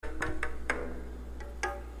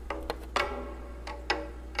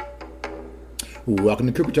Welcome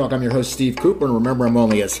to Cooper Talk. I'm your host, Steve Cooper, and remember, I'm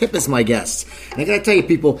only as hip as my guests. And I got to tell you,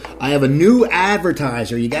 people, I have a new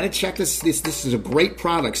advertiser. You got to check this. This is a great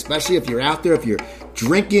product, especially if you're out there, if you're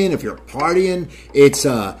drinking, if you're partying. It's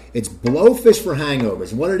Blowfish for hangovers.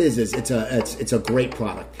 And what it is it's a great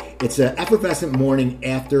product. It's an effervescent morning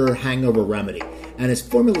after hangover remedy, and its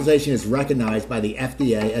formulation is recognized by the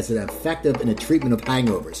FDA as an effective in the treatment of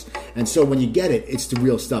hangovers. And so when you get it, it's the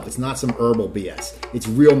real stuff. It's not some herbal BS. It's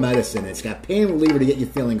real medicine. It's got pain reliever to get you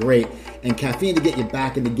feeling great and caffeine to get you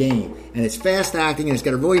back in the game. And it's fast acting and it's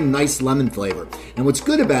got a really nice lemon flavor. And what's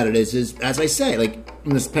good about it is as I say, like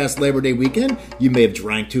in this past Labor Day weekend, you may have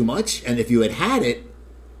drank too much, and if you had it,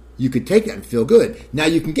 you could take that and feel good. Now,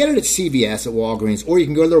 you can get it at CVS, at Walgreens, or you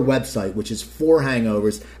can go to their website, which is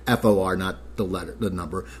 4hangovers, F-O-R, not the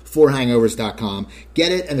number, 4hangovers.com.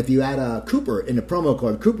 Get it, and if you add Cooper in the promo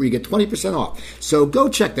code Cooper, you get 20% off. So go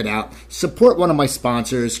check that out. Support one of my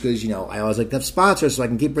sponsors, because, I always like to have sponsors so I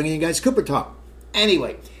can keep bringing you guys Cooper Talk.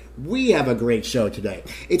 Anyway, we have a great show today.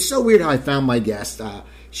 It's so weird how I found my guest.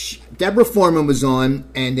 Deborah Foreman was on,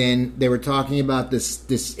 and then they were talking about this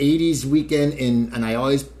 80s weekend and I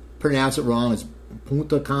always pronounce it wrong. It's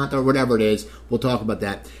Punta Cana or whatever it is. We'll talk about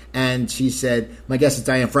that. And she said, my guest is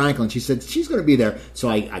Diane Franklin. She said she's going to be there. So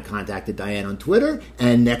I contacted Diane on Twitter,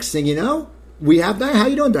 and next thing you know, we have Diane. How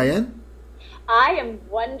you doing, Diane? I am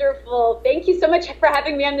wonderful. Thank you so much for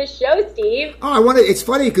having me on this show, Steve. Oh, it's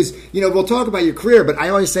funny because, we'll talk about your career, but I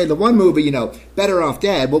always say the one movie, Better Off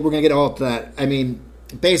Dead. Well, we're going to get all to that. I mean,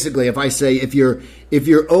 basically, if I say if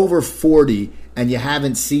you're over 40 and you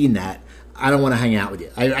haven't seen that, I don't want to hang out with you.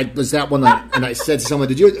 I was that one, and I said to someone,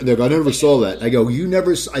 "Did you?" They go, "I never saw that." I go, "You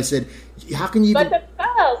never?" I said, "How can you?" But of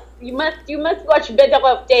course, you must watch Better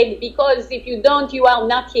Off Dead, because if you don't, you are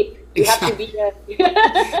not hip. You have to be.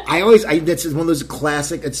 That's one of those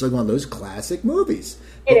classic. It's like one of those classic movies.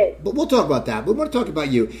 It is. But we'll talk about that. We want to talk about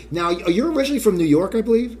you now. You're originally from New York, I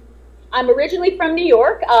believe. I'm originally from New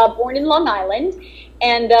York, born in Long Island,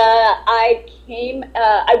 and I've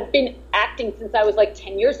been acting since I was like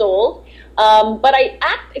 10 years old. But I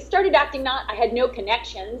started acting I had no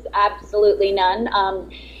connections, absolutely none.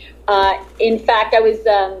 In fact, I was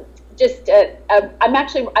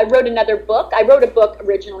I wrote another book. I wrote a book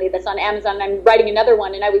originally that's on Amazon, and I'm writing another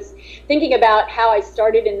one, and I was thinking about how I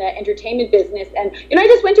started in the entertainment business. And, I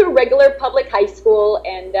just went to a regular public high school,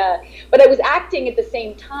 and but I was acting at the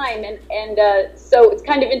same time, and so it's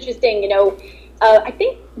kind of interesting, I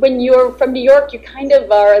think when you're from New York, you kind of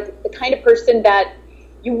are the kind of person that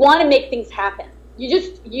you want to make things happen. You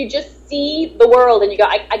just see the world and you go,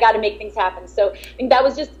 I got to make things happen. So I think that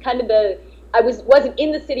was just kind of I wasn't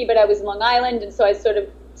in the city, but I was in Long Island, and so I sort of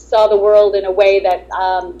saw the world in a way that,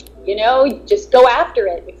 just go after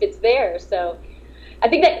it if it's there. So I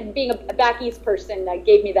think that being a back east person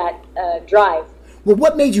gave me that drive. Well,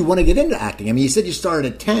 what made you want to get into acting? I mean, you said you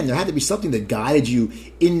started at 10. There had to be something that guided you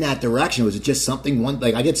in that direction. Was it just something,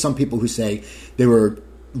 I get some people who say they were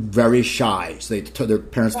very shy, so their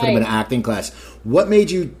parents put them in an acting class. What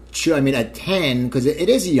made you? At 10, because it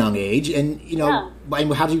is a young age, and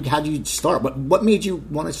how did you start? What made you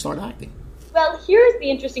want to start acting? Well, here's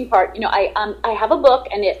the interesting part. I have a book,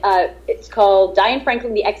 and it's called Diane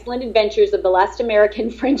Franklin: The Excellent Adventures of the Last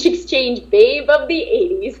American French Exchange Babe of the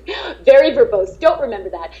 80s. Very verbose. Don't remember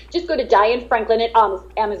that. Just go to Diane Franklin at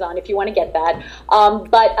Amazon if you want to get that.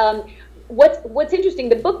 What's interesting,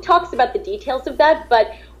 the book talks about the details of that,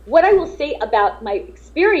 but what I will say about my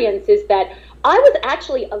experience is that I was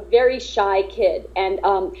actually a very shy kid, and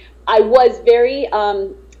I was very,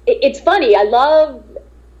 it's funny, I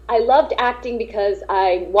loved acting because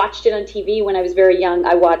I watched it on TV when I was very young.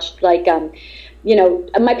 I watched, my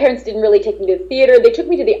parents didn't really take me to the theater. They took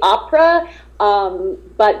me to the opera,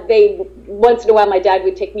 but once in a while, my dad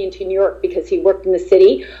would take me into New York because he worked in the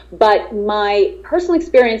city. But my personal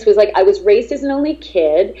experience was I was raised as an only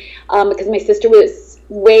kid because my sister was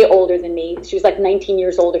way older than me. She was like 19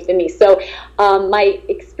 years older than me. So my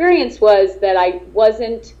experience was that I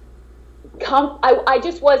wasn't, I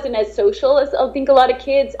just wasn't as social as I think a lot of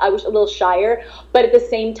kids. I was a little shyer, but at the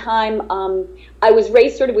same time, I was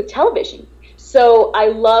raised sort of with television. So I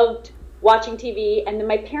loved watching TV, and then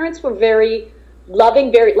my parents were very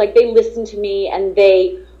loving, they listened to me, and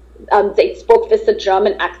they spoke with a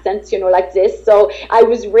German accent, like this. So I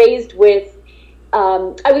was raised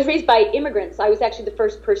by immigrants. I was actually the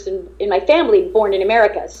first person in my family born in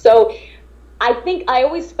America. So I think I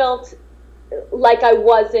always felt like it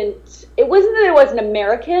wasn't that I wasn't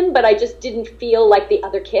American, but I just didn't feel like the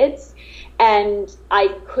other kids. and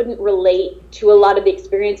I couldn't relate to a lot of the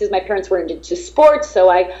experiences. My parents weren't into sports, so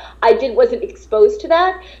I wasn't exposed to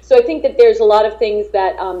that. So I think that there's a lot of things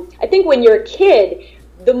that I think when you're a kid,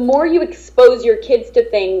 the more you expose your kids to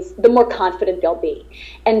things, the more confident they'll be.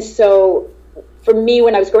 And so for me,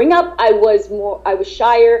 when I was growing up, I was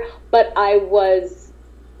shyer, but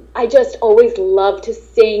I just always loved to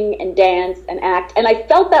sing and dance and act. And I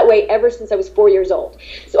felt that way ever since I was 4 years old.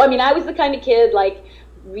 So, I mean, I was the kind of kid, like,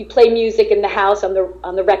 we play music in the house on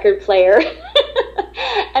the record player.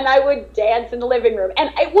 And I would dance in the living room.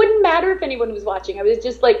 And it wouldn't matter if anyone was watching. I was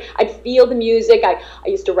just like, I'd feel the music. I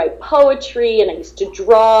used to write poetry, and I used to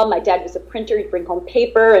draw. My dad was a printer. He'd bring home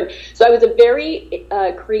paper. And so I was a very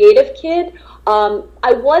creative kid.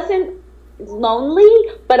 I wasn't lonely,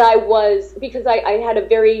 but I was, because I had a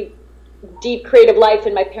very deep creative life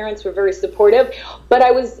and my parents were very supportive, but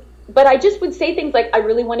I just would say things like, I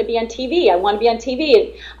really want to be on TV. I want to be on TV,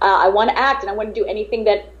 and I want to act, and I want to do anything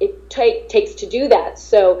that it takes to do that.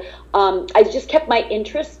 So I just kept my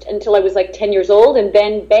interest until I was like 10 years old, and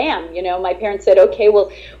then bam, my parents said, okay, we'll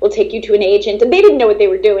take you to an agent, and they didn't know what they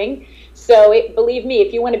were doing. So believe me,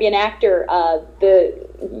 if you want to be an actor, a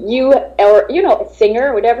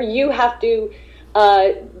singer or whatever, you have to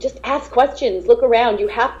just ask questions, look around. You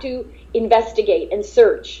have to investigate and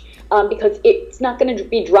search, because it's not going to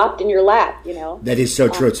be dropped in your lap, That is so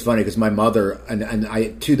true. It's funny because my mother, and I,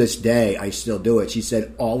 to this day, I still do it. She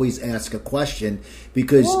said, always ask a question,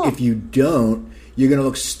 because if you don't, you're going to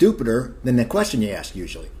look stupider than the question you ask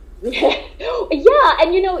usually. Yeah,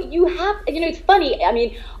 and you have, it's funny. I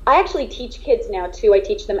mean, I actually teach kids now too. I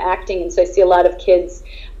teach them acting, and so I see a lot of kids.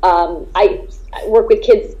 I work with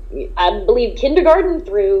kids, I believe, kindergarten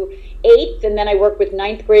through 8th, and then I work with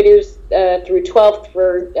 9th graders through 12th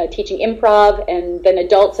for teaching improv, and then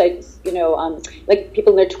adults, like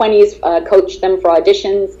people in their 20s, coach them for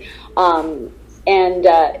auditions. And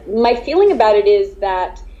my feeling about it is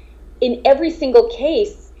that in every single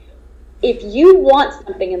case, if you want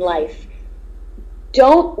something in life,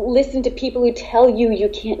 don't listen to people who tell you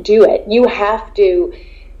can't do it. You have to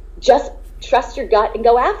just trust your gut and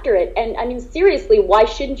go after it. And I mean, seriously, why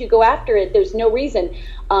shouldn't you go after it? There's no reason,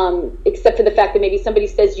 except for the fact that maybe somebody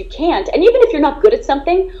says you can't. And even if you're not good at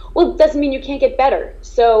something, well, it doesn't mean you can't get better.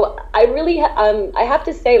 So I really, I have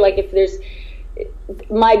to say, like, if there's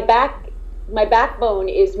my backbone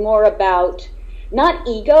is more about not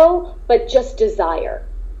ego, but just desire.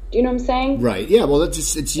 Do you know what I'm saying? Right. Yeah. Well,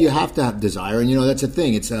 it's you have to have desire, and that's a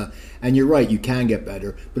thing. And you're right. You can get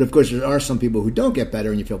better, but of course there are some people who don't get better,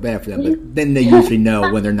 and you feel bad for them. But then they usually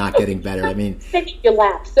know when they're not getting better. I mean, they make you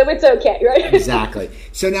laugh, so it's okay, right? Exactly.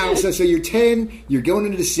 So now, so you're 10. You're going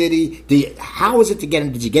into the city. How was it to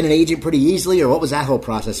get? Did you get an agent pretty easily, or what was that whole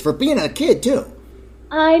process for being a kid too?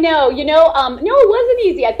 I know, no, it wasn't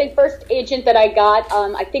easy. I think first agent that I got,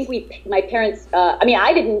 I think my parents,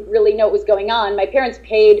 I didn't really know what was going on. My parents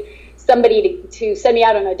paid somebody to send me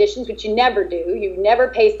out on auditions, which you never do. You never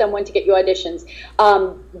pay someone to get you auditions.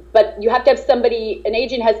 But you have to have somebody, an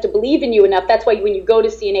agent has to believe in you enough. That's why when you go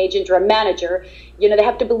to see an agent or a manager, they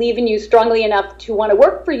have to believe in you strongly enough to want to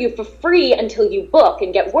work for you for free until you book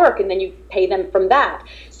and get work, and then you pay them from that.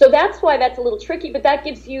 So that's why that's a little tricky, but that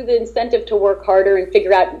gives you the incentive to work harder and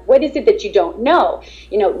figure out what is it that you don't know,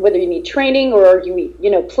 whether you need training or you need,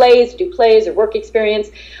 do plays or work experience.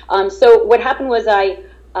 So what happened was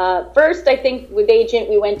first, I think with agent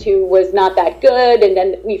we went to was not that good, and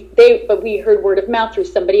then we heard word of mouth through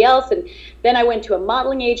somebody else, and then I went to a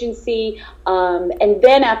modeling agency, and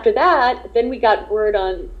then after that, then we got word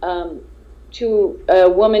on to a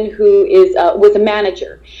woman who was a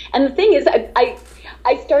manager. And the thing is,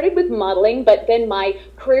 I started with modeling, but then my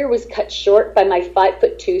career was cut short by my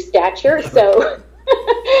 5'2" stature, so.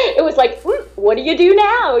 It was like, what do you do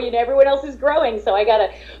now? Everyone else is growing, so I got to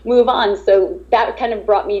move on. So that kind of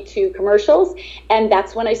brought me to commercials, and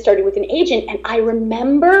that's when I started with an agent. And I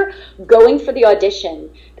remember going for the audition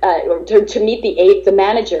to meet the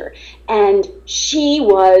manager, and she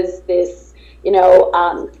was this,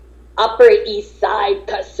 Upper East Side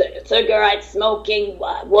cigarette smoking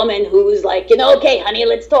woman who's like, okay, honey,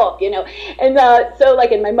 let's talk, and and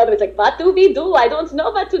my mother was like, what do we do? I don't know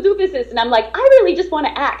what to do with this. And I'm like, I really just want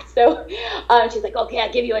to act. So she's like, okay,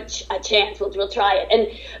 I'll give you a chance. We'll try it. And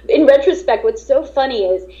in retrospect, what's so funny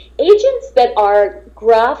is agents that are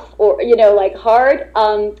gruff or, like hard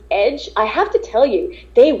edge, I have to tell you,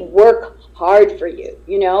 they work hard for you,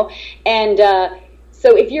 and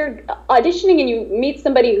so if you're auditioning and you meet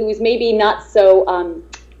somebody who's maybe not so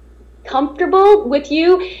comfortable with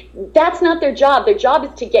you, that's not their job. Their job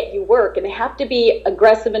is to get you work, and they have to be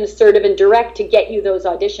aggressive and assertive and direct to get you those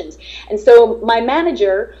auditions. And so my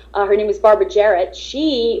manager, her name was Barbara Jarrett,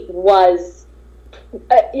 she was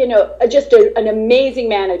just an amazing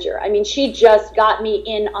manager. I mean, she just got me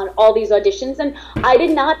in on all these auditions, and I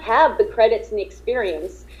did not have the credits and the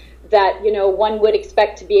experience that, one would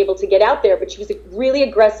expect to be able to get out there, but she was a really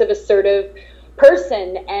aggressive, assertive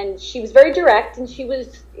person, and she was very direct, and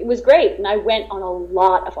it was great, and I went on a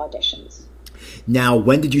lot of auditions. Now,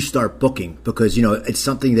 when did you start booking? Because, it's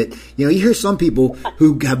something that, you hear some people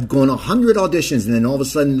who have gone 100 auditions and then all of a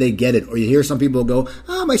sudden they get it. Or you hear some people go,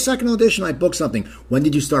 my second audition, I booked something. When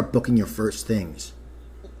did you start booking your first things?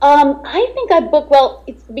 I think I booked,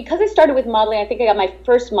 it's because I started with modeling. I think I got my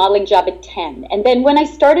first modeling job at 10. And then when I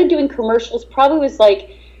started doing commercials, probably was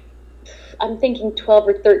I'm thinking 12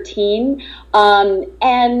 or 13.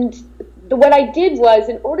 And what I did was,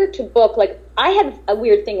 in order to book, I had a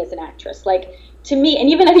weird thing as an actress. To me, and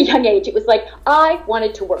even at a young age, it was I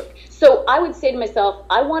wanted to work. So I would say to myself,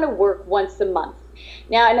 I want to work once a month.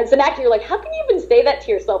 Now, and as an actor, you're like, how can you even say that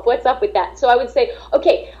to yourself? What's up with that? So I would say,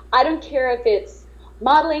 okay, I don't care if it's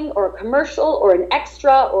modeling or a commercial or an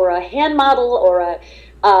extra or a hand model or a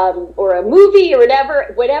movie or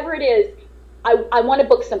whatever it is, I want to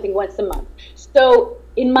book something once a month. So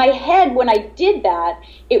in my head, when I did that,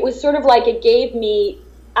 it was sort of like it gave me,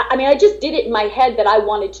 I just did it in my head that I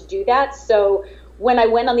wanted to do that. So when I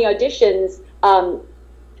went on the auditions,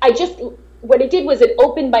 what it did was it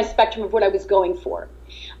opened my spectrum of what I was going for.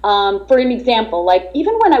 For an example,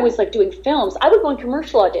 even when I was doing films, I would go on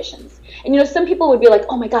commercial auditions. And, some people would be like,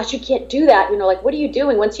 oh my gosh, you can't do that. What are you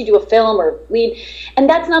doing once you do a film or lead? And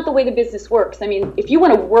that's not the way the business works. I mean, if you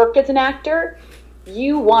want to work as an actor,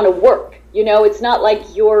 you want to work. It's not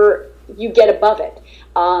like you get above it.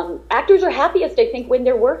 Actors are happiest, I think, when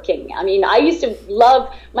they're working. I mean, I used to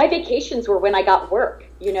love, my vacations were when I got work.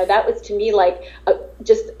 That was to me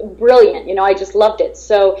just brilliant. I just loved it.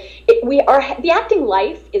 So the acting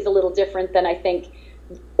life is a little different than I think,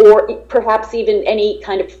 or perhaps even any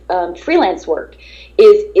kind of freelance work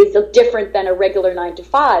is different than a regular 9 to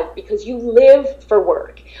 5, because you live for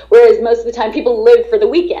work. Whereas most of the time people live for the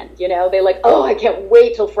weekend, they're like, oh, I can't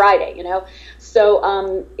wait till Friday,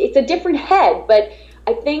 So it's a different head. But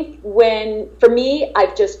I think for me,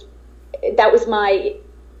 that was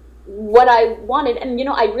what I wanted. And,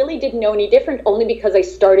 I really didn't know any different, only because I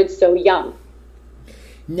started so young.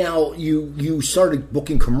 Now, you started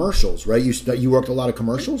booking commercials, right? You worked a lot of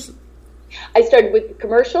commercials? I started with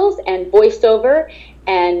commercials and voiceover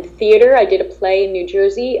and theater. I did a play in New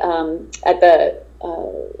Jersey at the,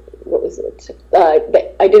 what was it?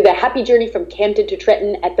 I did the Happy Journey from Camden to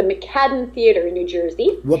Trenton at the McCadden Theater in New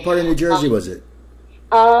Jersey. What part of New Jersey was it?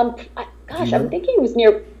 I'm thinking it was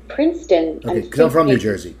near Princeton. Okay, because I'm from New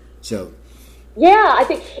Jersey, so. Yeah, I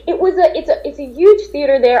think it was it's a huge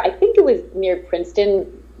theater there. I think it was near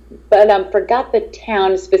Princeton, but forgot the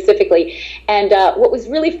town specifically. And what was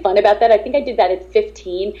really fun about that, I think I did that at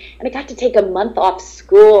 15, and I got to take a month off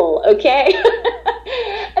school, okay?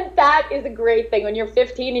 And that is a great thing. When you're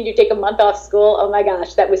 15 and you take a month off school, oh my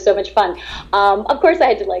gosh, that was so much fun. Of course, I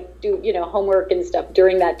had to do homework and stuff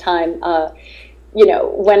during that time.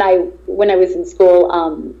 When I was in school,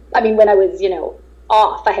 when I was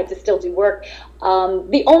off, I had to still do work.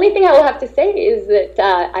 The only thing I will have to say is that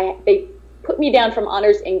they put me down from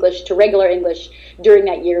honors English to regular English during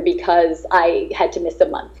that year because I had to miss a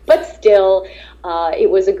month. But still, it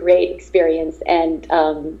was a great experience. And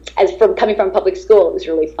coming from public school, it was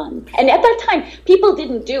really fun. And at that time, people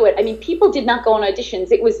didn't do it. I mean, people did not go on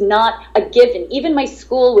auditions. It was not a given. Even my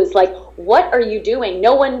school was like, what are you doing?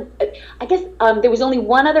 No one, I guess there was only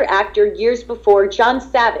one other actor years before, John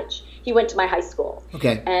Savage. He went to my high school.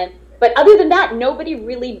 Okay. But other than that, nobody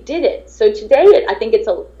really did it. So today, I think it's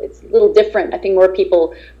a little different. I think more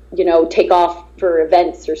people, take off for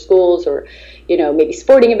events or schools or, maybe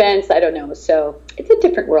sporting events. I don't know. So it's a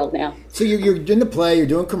different world now. So you're doing the play, you're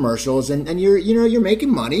doing commercials, and you're making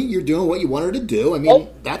money. You're doing what you wanted to do. I mean,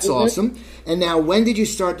 that's awesome. And now, when did you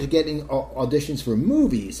start to getting auditions for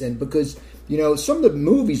movies? And because some of the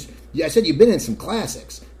movies, I said you've been in some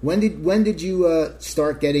classics. When did you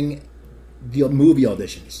start getting the movie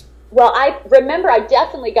auditions? Well, I remember I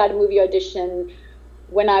definitely got a movie audition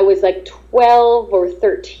when I was 12 or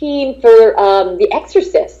 13 for The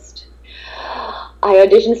Exorcist. I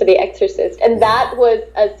auditioned for The Exorcist, and that was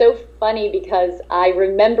so funny because I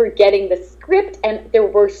remember getting the script, and there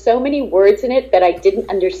were so many words in it that I didn't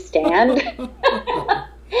understand.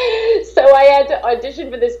 So I had to audition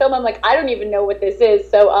for this film. I'm like, I don't even know what this is.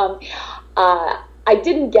 So I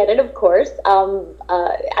didn't get it, of course.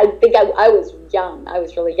 I think I was young. I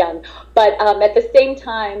was really young. But at the same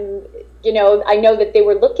time, I know that they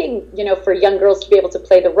were looking, for young girls to be able to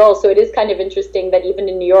play the role. So it is kind of interesting that even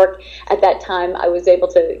in New York at that time, I was able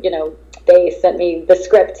to, they sent me the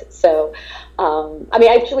script. So,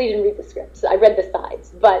 I actually didn't read the script. So I read the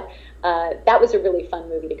sides. But that was a really fun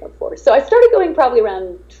movie to go for. So I started going probably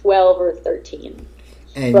around 12 or 13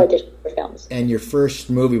 for audition for films. And your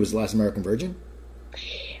first movie was Last American Virgin?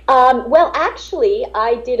 Well, actually,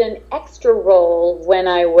 I did an extra role when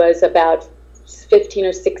I was about 15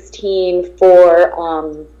 or 16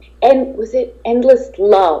 for, and was it Endless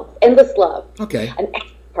Love? Endless Love. Okay. An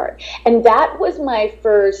extra part. And that was my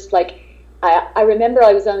first, I remember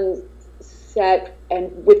I was on set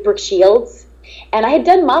and with Brooke Shields, and I had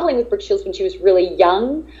done modeling with Brooke Shields when she was really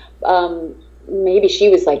young. Maybe she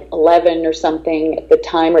was 11 or something at the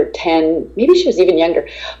time, or 10. Maybe she was even younger.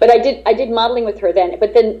 But I did modeling with her then.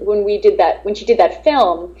 But then when she did that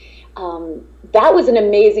film, that was an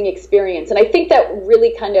amazing experience. And I think that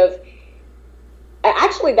really kind of,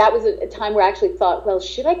 actually that was a time where I actually thought, well,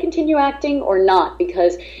 should I continue acting or not?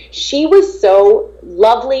 Because she was so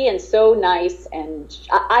lovely and so nice. And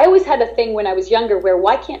I always had a thing when I was younger where,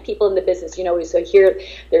 why can't people in the business, so here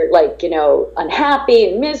they're unhappy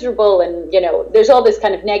and miserable, and, there's all this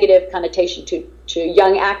kind of negative connotation to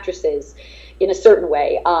young actresses in a certain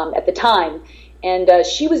way at the time. And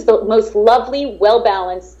she was the most lovely,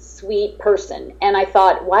 well-balanced, sweet person. And I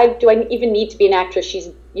thought, why do I even need to be an actress?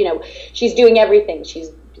 She's doing everything.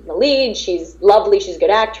 She's the lead. She's lovely. She's a good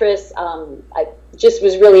actress. I just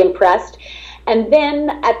was really impressed. And then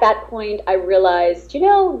at that point, I realized,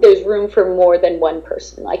 there's room for more than one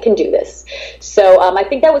person. I can do this. So I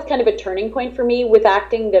think that was kind of a turning point for me with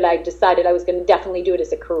acting, that I decided I was going to definitely do it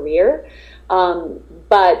as a career.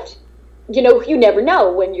 But you never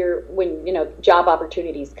know when job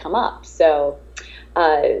opportunities come up. So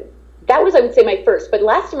that was, I would say, my first. But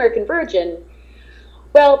Last American Virgin,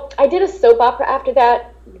 well, I did a soap opera after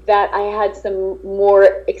that I had some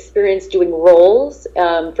more experience doing roles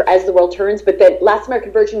for As the World Turns. But then Last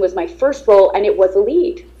American Virgin was my first role, and it was a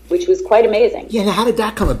lead, which was quite amazing. Yeah, now how did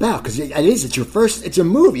that come about? Because it's your first, it's a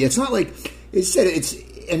movie. It's not like,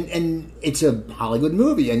 and it's a Hollywood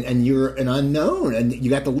movie, and you're an unknown, and you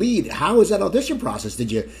got the lead. How was that audition process?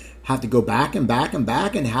 Did you have to go back and back and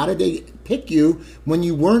back, and how did they pick you when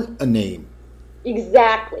you weren't a name?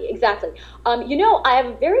 Exactly. I have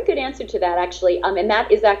a very good answer to that, actually, and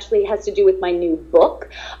that is actually has to do with my new book,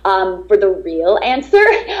 For the Real Answer,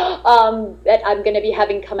 that I'm going to be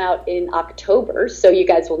having come out in October, so you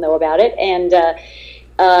guys will know about it. And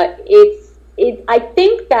I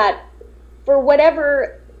think that for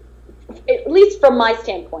whatever, at least from my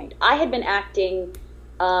standpoint, I had been acting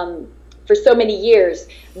for so many years.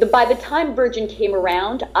 By the time Virgin came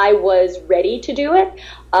around, I was ready to do it.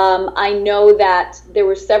 I know that there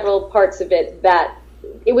were several parts of it that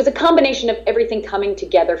it was a combination of everything coming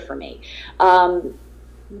together for me.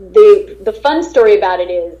 The fun story about it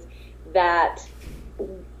is that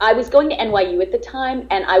I was going to NYU at the time,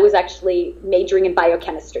 and I was actually majoring in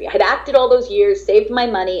biochemistry. I had acted all those years, saved my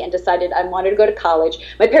money, and decided I wanted to go to college.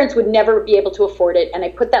 My parents would never be able to afford it, and I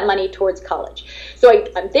put that money towards college. So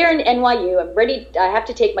I'm there in NYU. I'm ready. I have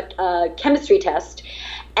to take my chemistry test.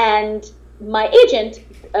 And my agent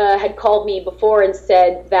had called me before and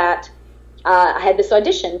said that I had this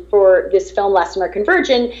audition for this film, Last American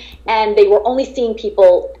Virgin, and they were only seeing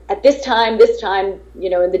people at this time,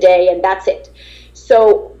 in the day, and that's it.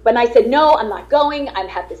 So when I said, no, I'm not going, I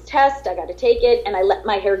have this test, I got to take it, and I let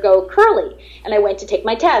my hair go curly, and I went to take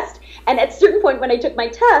my test. And at a certain point when I took my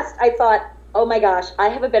test, I thought, oh my gosh, I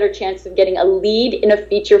have a better chance of getting a lead in a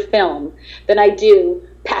feature film than I do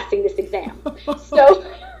passing this exam. So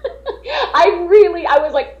I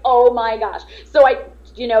was like, oh my gosh. So I,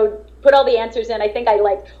 put all the answers in. I think I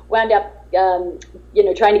wound up,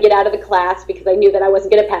 trying to get out of the class because I knew that I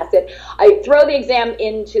wasn't going to pass it. I throw the exam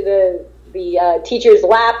into the teacher's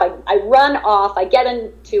lap. I run off. I get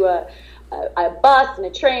into a bus and a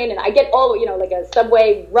train, and I get all, like a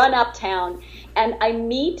subway, run uptown, and I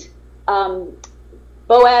meet Menachem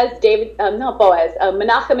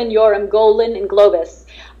and Yoram, Golan and Globus.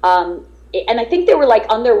 And I think they were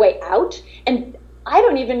on their way out, and I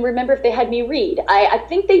don't even remember if they had me read. I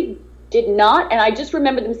think they did not, and I just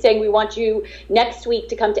remember them saying, we want you next week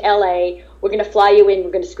to come to LA. We're going to fly you in.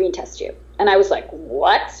 We're going to screen test you. And I was like,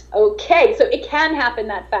 what? Okay, so it can happen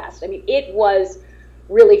that fast. I mean, it was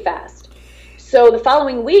really fast. So the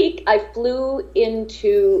following week, I flew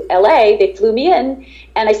into LA. They flew me in,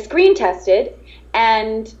 and I screen tested.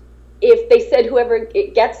 And if they said whoever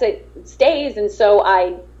gets it stays, and so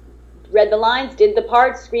I read the lines, did the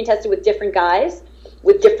parts, screen tested with different guys,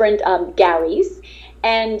 with different Garys,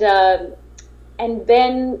 and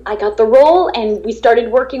then I got the role, and we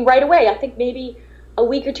started working right away. I think maybe a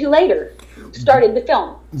week or two later, started the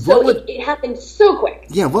film. So it happened so quick.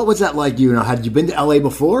 Yeah, what was that like? Had you been to LA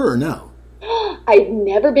before or no? I'd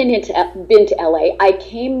never been to LA. I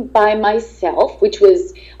came by myself,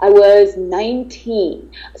 I was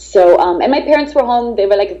 19. So, and my parents were home. They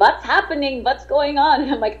were like, "What's happening? What's going on?"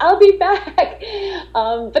 And I'm like, "I'll be back."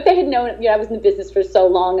 But they had known, I was in the business for so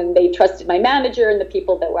long, and they trusted my manager and the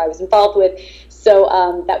people that I was involved with.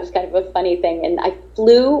 So that was kind of a funny thing. And I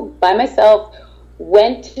flew by myself,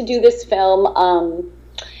 went to do this film.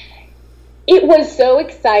 It was so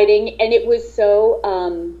exciting, and it was so,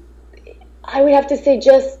 I would have to say,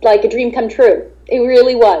 just like a dream come true. It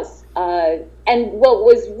really was. And what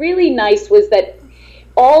was really nice was that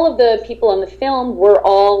all of the people on the film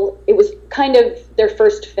it was kind of their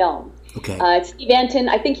first film. Okay. Steve Antin,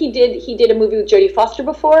 I think he did a movie with Jodie Foster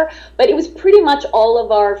before, but it was pretty much all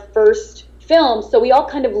of our first films, so we all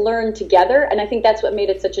kind of learned together, and I think that's what made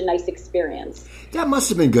it such a nice experience. That must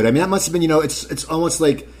have been good. I mean, that must have been, it's almost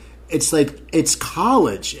like it's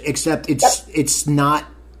college, except it's not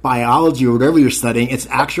biology or whatever you're studying. It's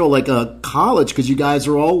actual like a college, because you guys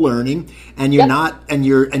are all learning, and you're not, and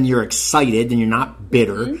you're excited, and you're not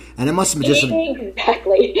bitter, and it must have been just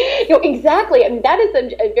exactly. Exactly. I mean, that is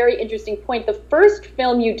a very interesting point. The first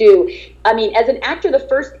film you do, I mean, as an actor, the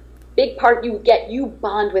first big part you get, you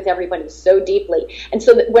bond with everybody so deeply. And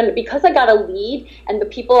so because I got a lead, and the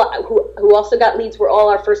people who also got leads were all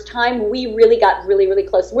our first time, we really got really, really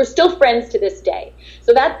close. We're still friends to this day.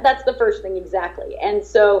 So that's the first thing, exactly. And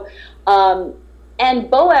so, and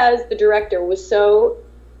Boaz, the director, was so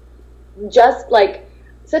just like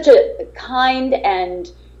such a kind and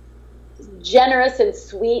generous and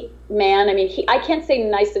sweet man. I mean, I can't say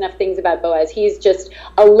nice enough things about Boaz. He's just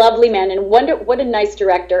a lovely man, and what a nice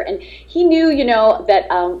director. And he knew, that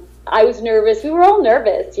I was nervous. We were all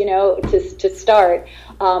nervous, to start,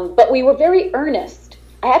 but we were very earnest.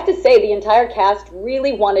 I have to say, the entire cast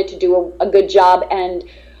really wanted to do a good job, and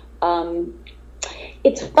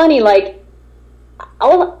it's funny, like,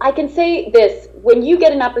 I can say this: when you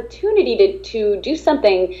get an opportunity to do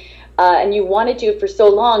something, and you wanted to for so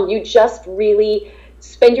long, you just really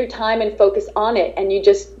spend your time and focus on it, and you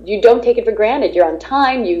don't take it for granted. You're on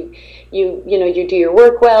time. You do your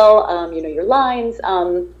work well. You know your lines.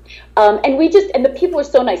 And the people were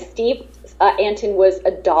so nice. Steve Antin was a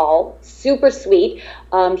doll, super sweet.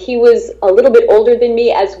 He was a little bit older than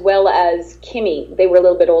me, as well as Kimmy. They were a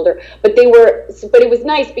little bit older, but it was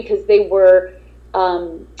nice because they were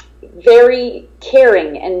very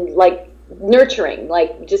caring and like nurturing,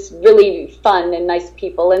 like just really fun and nice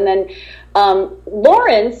people. And then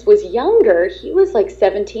Lawrence was younger. He was like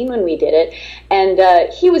 17 when we did it, and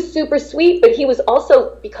he was super sweet, but he was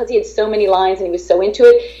also, because he had so many lines and he was so into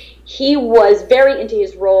it, he was very into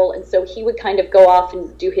his role, and so he would kind of go off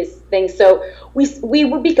and do his thing. So we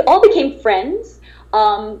all became friends.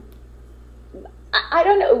 I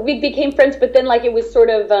don't know, we became friends, but then like it was sort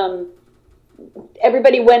of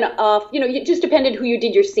everybody went off. It just depended who you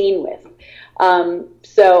did your scene with.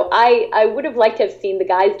 So I would have liked to have seen the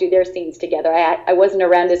guys do their scenes together. I wasn't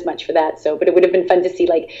around as much for that, but it would have been fun to see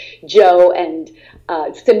like Joe and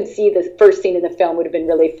to see the first scene in the film would have been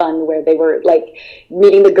really fun, where they were like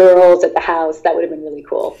meeting the girls at the house. That would have been really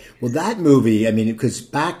cool. Well, that movie, I mean, because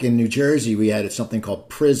back in New Jersey we had something called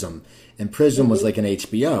Prism. And Prism was like an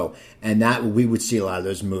HBO, and that we would see a lot of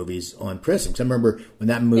those movies on Prism. Because I remember when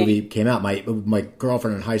that movie came out, my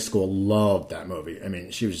girlfriend in high school loved that movie. I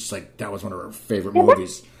mean, she was just like, that was one of her favorite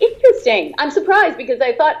movies. Interesting. I'm surprised, because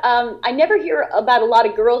I thought I never hear about a lot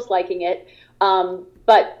of girls liking it,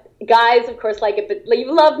 but guys, of course, like it. But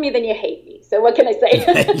you love me, then you hate me. So what can I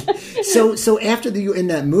say? So after you're in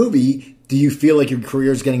that movie, do you feel like your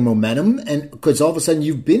career is getting momentum? And because all of a sudden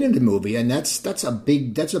you've been in the movie, and that's a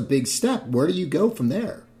big step. Where do you go from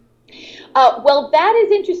there? Well, that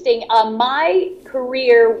is interesting. My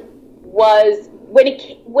career was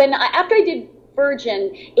after I did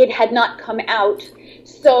Virgin, it had not come out,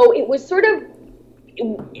 so it was sort of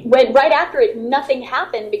when right after it, nothing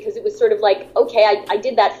happened, because it was sort of like, okay, I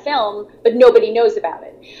did that film, but nobody knows about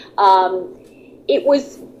it. It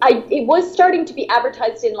was starting to be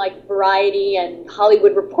advertised in like Variety and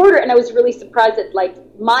Hollywood Reporter, and I was really surprised that like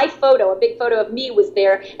my photo, a big photo of me, was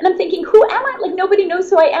there, and I'm thinking, who am I? Like, nobody knows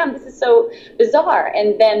who I am. This is so bizarre.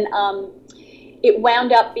 And then it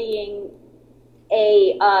wound up being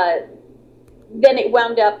then it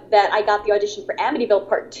wound up that I got the audition for Amityville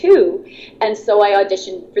Part 2, and so I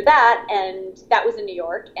auditioned for that, and that was in New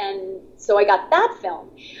York, and so I got that film.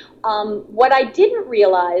 What I didn't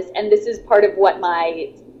realize, and this is part of what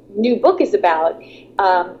my new book is about,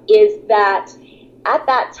 is that at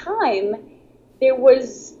that time, there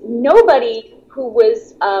was nobody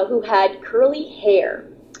who had curly hair.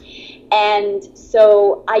 And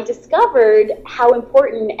so I discovered how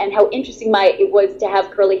important and how interesting it was to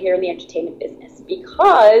have curly hair in the entertainment business,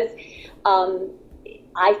 because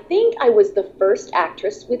I think I was the first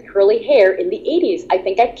actress with curly hair in the 80s. I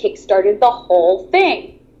think I kickstarted the whole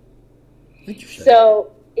thing. Interesting.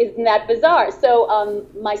 So isn't that bizarre? So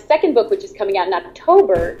my second book, which is coming out in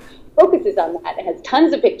October, focuses on that. It has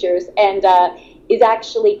tons of pictures and is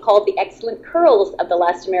actually called The Excellent Curls of the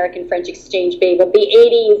Last American French Exchange Babe of the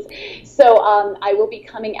 80s. So I will be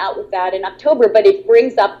coming out with that in October, but it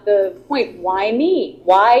brings up the point, why me?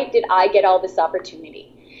 Why did I get all this opportunity?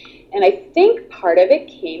 And I think part of it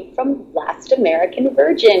came from Last American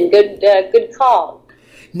Virgin. Good call.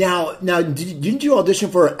 Now, didn't you audition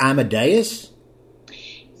for Amadeus?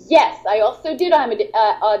 Yes, I also did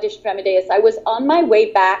audition for Amadeus. I was on my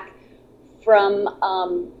way back from,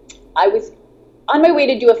 I was on my way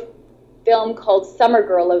to do a film called Summer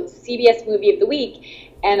Girl, a CBS movie of the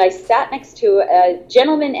week, and I sat next to a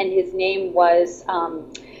gentleman, and his name was,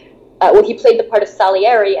 he played the part of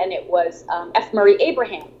Salieri, and it was F. Murray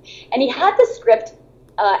Abraham. And he had the script,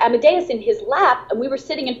 Amadeus, in his lap, and we were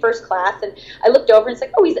sitting in first class, and I looked over and it's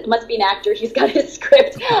like, oh, he must be an actor. He's got his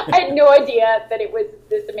script. I had no idea that it was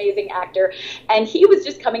this amazing actor. And he was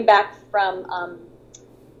just coming back from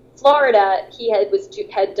Florida. He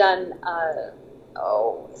had done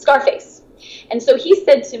Scarface. And so he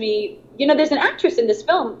said to me, there's an actress in this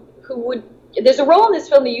film there's a role in this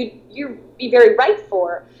film that you'd be very right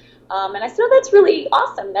for. And I said, oh, that's really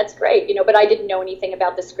awesome. That's great. But I didn't know anything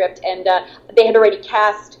about the script. And they had already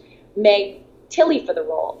cast Meg Tilly for the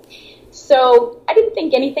role. So I didn't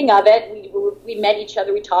think anything of it. We met each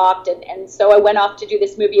other, we talked. And so I went off to do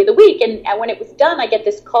this movie of the week. And when it was done, I get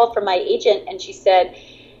this call from my agent. And she said,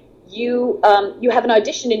 you have an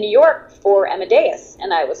audition in New York for Amadeus.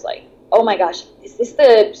 And I was like, oh my gosh, is this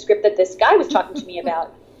the script that this guy was talking to me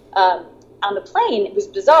about on the plane? It was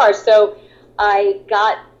bizarre. So I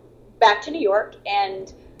got back to New York,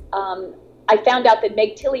 and I found out that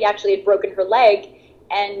Meg Tilly actually had broken her leg,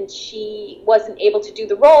 and she wasn't able to do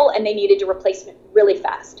the role, and they needed a replacement really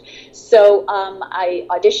fast. So I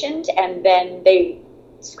auditioned, and then they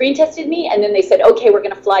screen tested me, and then they said, okay, we're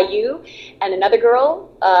going to fly you and another girl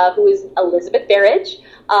who is Elizabeth Berridge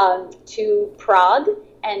to Prague,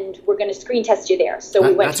 and we're going to screen test you there. So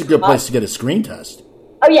we went. That's a good place to get a screen test.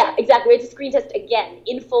 Oh yeah, exactly. We had to screen test again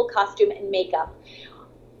in full costume and makeup,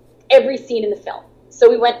 every scene in the film. So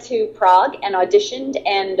we went to Prague and auditioned,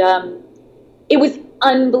 and it was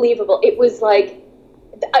unbelievable. It was like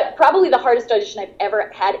probably the hardest audition I've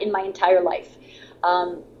ever had in my entire life.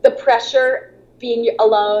 The pressure, being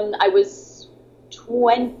alone. I was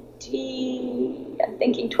 20, I'm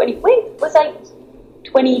thinking 20, was I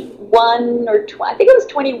 21 or 20? I think it was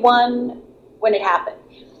 21 when it happened.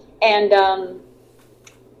 And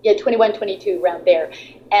 21, 22, around there.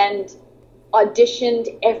 And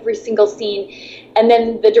auditioned every single scene, and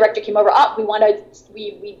then the director came over. We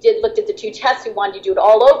looked at the two tests. We wanted to do it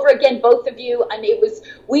all over again, both of you, and it was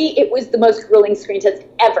the most grueling screen test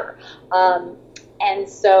ever. And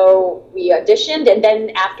so we auditioned, and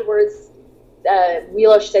then afterwards,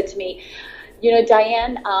 Milos said to me,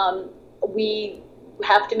 Diane, we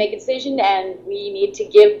have to make a decision, and we need to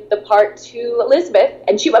give the part to Elizabeth.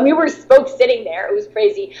 And we were both sitting there. It was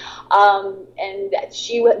crazy. And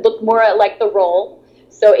she looked more like the role.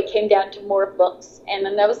 So it came down to more books. And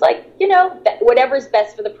then I was like, whatever's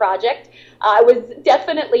best for the project. I was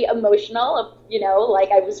definitely emotional,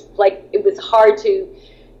 it was hard to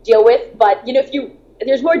deal with. But,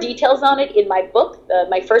 there's more details on it in my book,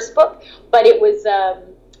 my first book. But it was,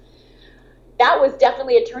 that was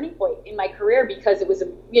definitely a turning point in my career, because it was,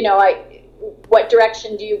 what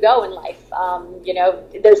direction do you go in life?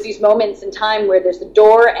 There's these moments in time where there's a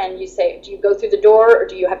door, and you say, do you go through the door, or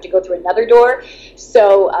do you have to go through another door?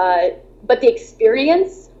 So, but the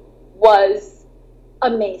experience was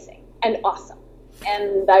amazing and awesome.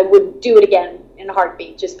 And I would do it again in a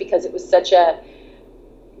heartbeat, just because it was such a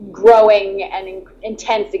growing and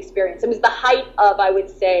intense experience. It was the height of, I would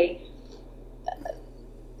say,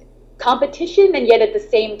 competition, and yet at the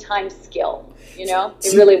same time skill.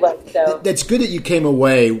 It really was. So that's good that you came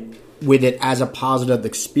away with it as a positive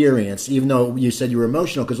experience, even though you said you were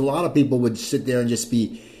emotional, because a lot of people would sit there and just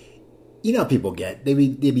be you know, people they'd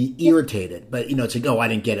be irritated, but it's like, oh, I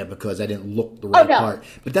didn't get it because I didn't look the right part.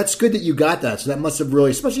 But that's good that you got that. So that must have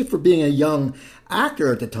really, especially for being a young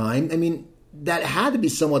actor at the time. I mean, that had to be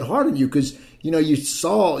somewhat hard on you because you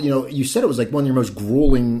saw, you said it was like one of your most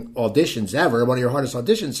grueling auditions ever, one of your hardest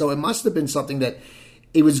auditions. So it must have been something that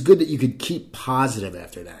it was good that you could keep positive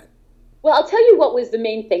after that. Well, I'll tell you what was the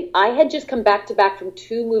main thing. I had just come back to back from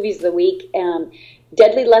 2 movies of the week,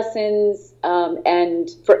 Deadly Lessons, and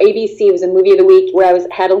for ABC it was a movie of the week where I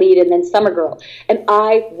had a lead, and then Summer Girl. And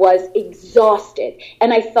I was exhausted.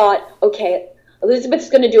 And I thought, okay, Elizabeth's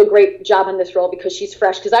going to do a great job on this role because she's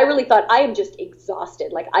fresh. Because I really thought I am just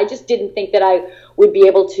exhausted. Like, I just didn't think that I would be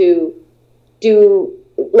able to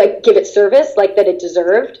give it service, like that it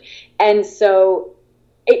deserved. And so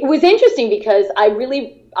it was interesting because I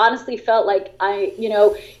really honestly felt like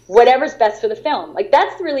whatever's best for the film. Like,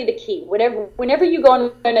 that's really the key. Whenever you go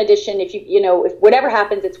on an audition, if whatever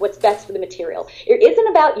happens, it's what's best for the material. It isn't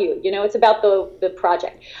about you, it's about the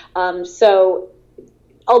project. So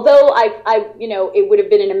although it would have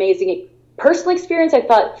been an amazing personal experience, I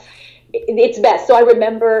thought it's best. So I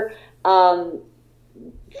remember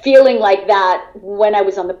feeling like that when I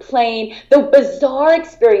was on the plane. The bizarre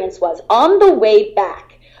experience was on the way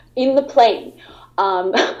back in the plane.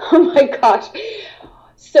 Oh my gosh.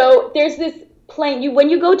 So there's this plane. When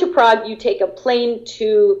you go to Prague, you take a plane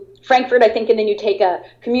to Frankfurt, I think, and then you take a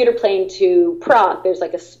commuter plane to Prague. There's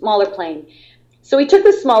like a smaller plane. So we took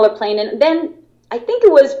the smaller plane, and then I think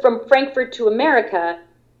it was from Frankfurt to America.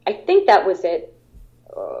 I think that was it.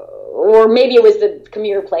 Or maybe it was the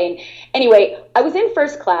commuter plane. Anyway, I was in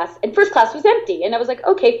first class, and first class was empty. And I was like,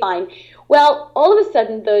 okay, fine. Well, all of a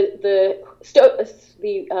sudden, the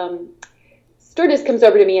stewardess comes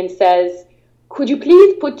over to me and says, could you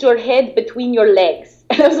please put your head between your legs?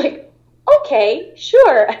 And I was like, okay,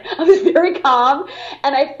 sure. I was very calm.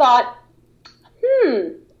 And I thought,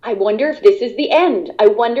 I wonder if this is the end. I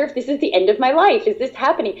wonder if this is the end of my life. Is this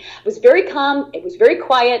happening? I was very calm. It was very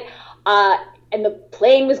quiet. And the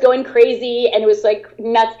plane was going crazy. And it was like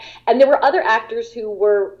nuts. And there were other actors who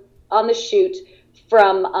were on the shoot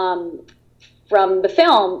from the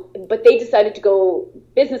film, but they decided to go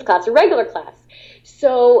business class or regular class.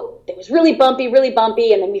 So it was really bumpy,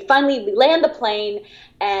 and then we finally land the plane,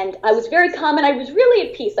 and I was very calm, and I was really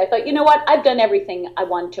at peace. I thought, you know what, I've done everything I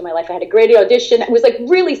wanted to in my life. I had a great audition. It was like,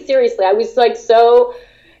 really seriously, I was like so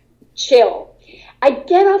chill. I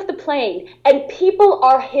get off the plane, and people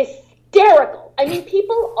are hysterical. I mean,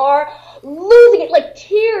 people are losing it, like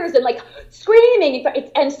tears and like screaming.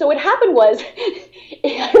 And so what happened was,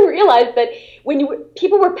 I realized that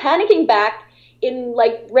people were panicking back in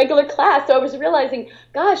like regular class. So I was realizing,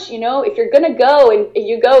 gosh, if you're going to go and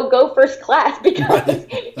you go first class because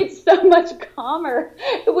it's so much calmer.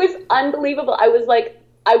 It was unbelievable. I was like,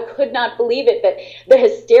 I could not believe it that the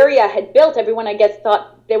hysteria had built. Everyone, I guess,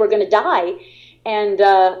 thought they were going to die. And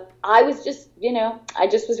I was just, I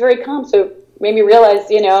just was very calm. So it made me realize,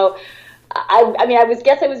 I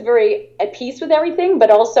was very at peace with everything, but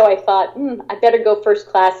also I thought, I better go first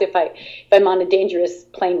class if I'm on a dangerous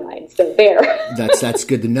plane ride. So there. That's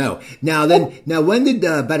good to know. Now when did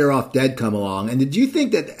Better Off Dead come along? And did you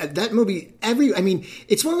think that movie?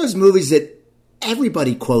 It's one of those movies that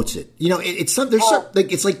everybody quotes it. It's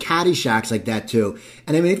like Caddyshack's like that too.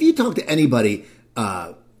 And I mean, if you talk to anybody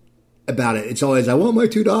about it, it's always, I want my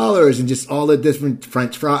 $2 and just all the different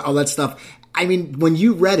French fries, all that stuff. I mean, when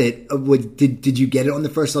you read it, did you get it on the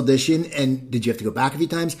first audition, and did you have to go back a few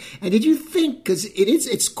times? And did you think, because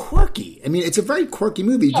it's quirky. I mean, it's a very quirky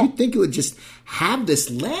movie. Did you think it would just have this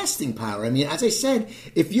lasting power? I mean, as I said,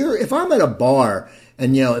 if I'm at a bar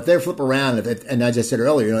and if they flip around, and as I said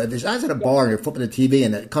earlier, if I was at a bar and you're flipping the TV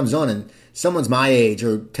and it comes on and someone's my age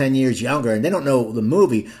or 10 years younger and they don't know the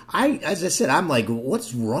movie, as I said, I'm like,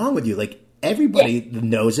 what's wrong with you? Like, everybody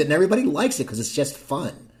knows it and everybody likes it because it's just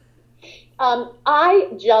fun. I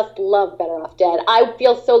just love Better Off Dead. I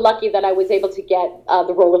feel so lucky that I was able to get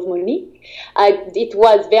the role of Monique. It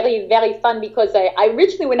was very, very fun because I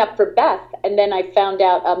originally went up for Beth, and then I found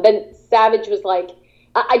out, then Savage was like,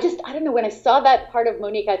 I don't know, when I saw that part of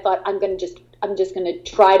Monique, I thought, I'm just going to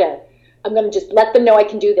try to, I'm going to just let them know I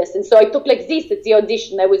can do this. And so I took like this at the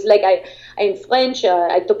audition. I was like, I in French,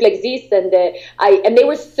 I took like this, and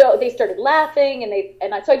they started laughing,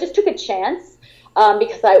 so I just took a chance.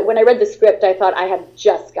 Because when I read the script, I thought I have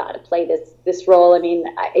just got to play this role. I mean,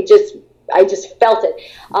 I just felt it.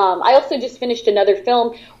 I also just finished another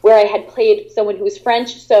film where I had played someone who was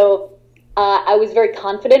French, so I was very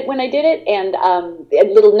confident when I did it. And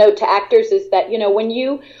a little note to actors is that when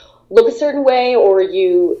you look a certain way or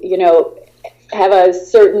you have a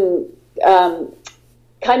certain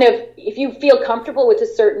kind of, if you feel comfortable with a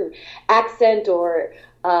certain accent or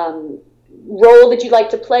role that you'd like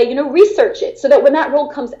to play, research it so that when that role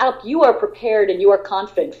comes up, you are prepared and you are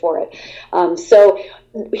confident for it. So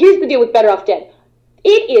here's the deal with Better Off Dead.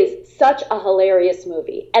 It is such a hilarious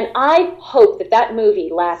movie, and I hope that movie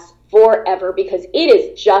lasts forever because it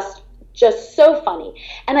is just so funny.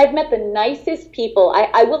 And I've met the nicest people.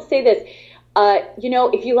 I will say this,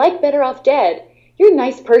 if you like Better Off Dead, you're a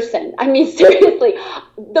nice person. I mean, seriously,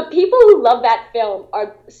 the people who love that film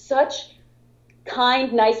are such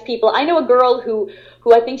kind, nice people. I know a girl who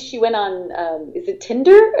I think she went on, is it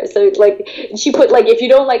Tinder? So she put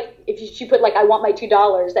she put I want my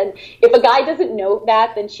 $2, and if a guy doesn't know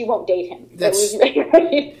that, then she won't date him.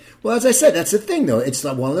 Well, as I said, that's the thing though. It's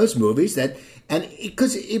one of those movies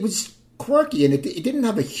because it was quirky and it didn't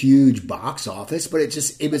have a huge box office, but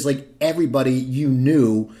it was like everybody you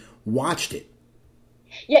knew watched it.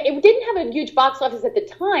 Yeah, it didn't have a huge box office at the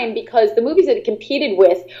time because the movies that it competed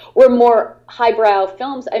with were more highbrow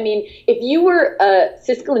films. I mean, if you were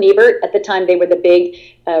Siskel and Ebert at the time, they were the big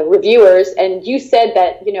reviewers, and you said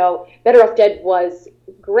that, Better Off Dead was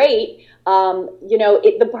great,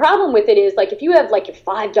 the problem with it is, if you have your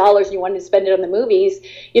 $5 and you wanted to spend it on the movies,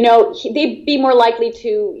 they'd be more likely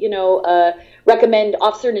to, recommend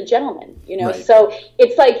Officer and a Gentleman, Right. So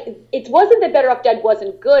it wasn't that Better Off Dead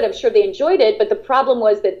wasn't good. I'm sure they enjoyed it, but the problem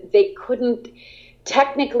was that they couldn't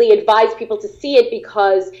technically advise people to see it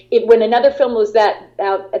because when another film was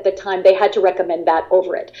out at the time, they had to recommend that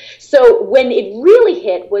over it. So when it really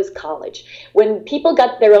hit was college. When people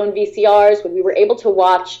got their own VCRs, when we were able to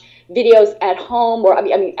watch videos at home or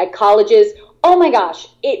at colleges, oh my gosh,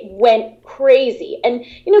 it went crazy. And,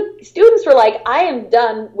 students were like, I am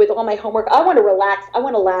done with all my homework. I want to relax. I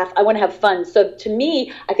want to laugh. I want to have fun. So to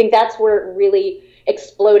me, I think that's where it really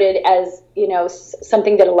exploded as,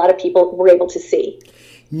 something that a lot of people were able to see.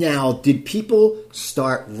 Now, did people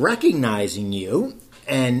start recognizing you?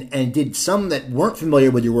 And did some that weren't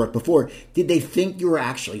familiar with your work before, did they think you were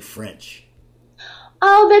actually French?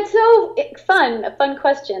 Oh, that's so fun. A fun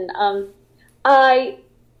question. I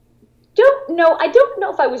don't know. I don't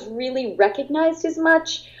know if I was really recognized as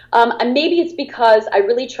much. And maybe it's because I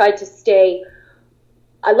really tried to stay,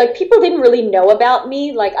 people didn't really know about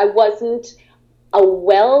me. I wasn't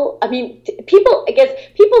people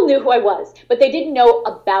knew who I was, but they didn't know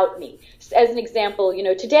about me. As an example,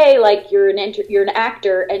 today, you're an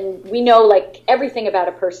actor and we know everything about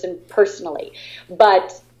a person personally.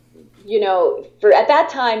 But, at that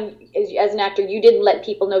time, as an actor, you didn't let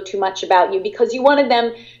people know too much about you because you wanted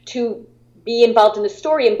them to be involved in the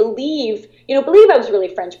story and believe I was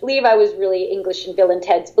really French, believe I was really English in Bill and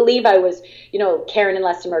Ted's, believe I was, Karen in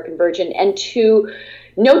Last American Virgin. And to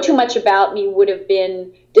know too much about me would have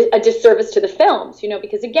been a disservice to the films,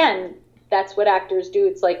 because again, that's what actors do.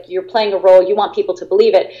 It's you're playing a role, you want people to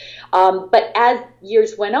believe it. But as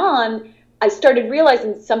years went on, I started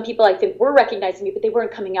realizing some people I think were recognizing me, but they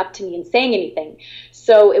weren't coming up to me and saying anything.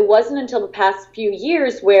 So it wasn't until the past few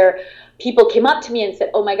years where people came up to me and said,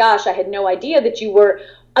 oh my gosh, I had no idea that you were,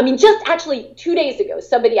 just actually 2 days ago,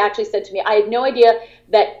 somebody actually said to me, I had no idea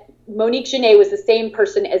that Monique Genet was the same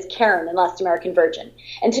person as Karen in Last American Virgin.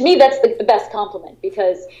 And to me, that's the best compliment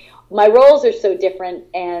because my roles are so different,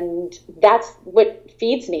 and that's what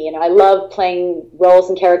feeds me. I love playing roles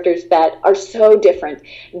and characters that are so different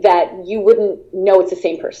that you wouldn't know it's the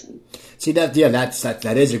same person. See that's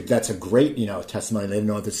a great testimony. They didn't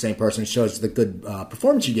know it's the same person. It shows the good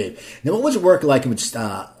performance you gave. Now, what was it work like with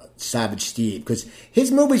Savage Steve? Because his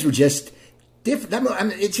movies were just different.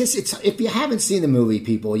 If you haven't seen the movie,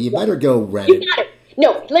 people, you better go rent it.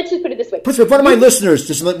 No, let's just put it this way. If one of my listeners,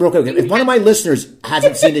 just real quick, if one of my listeners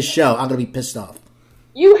hasn't seen this show, I'm going to be pissed off.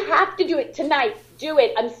 You have to do it tonight. Do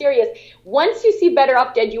it. I'm serious. Once you see Better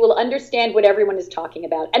Off Dead, you will understand what everyone is talking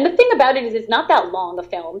about. And the thing about it is it's not that long a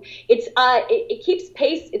film. It keeps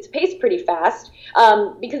pace. It's paced pretty fast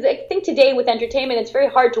because I think today with entertainment, it's very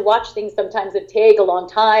hard to watch things sometimes that take a long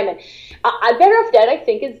time. And Better Off Dead, I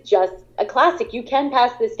think, is just a classic. You can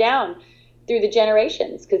pass this down through the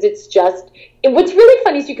generations because it's just what's really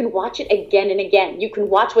funny is you can watch it again and again. You can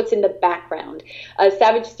watch what's in the background.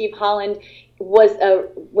 Savage Steve Holland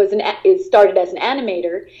started as an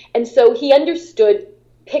animator, and so he understood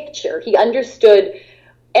picture. He understood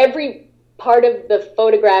every part of the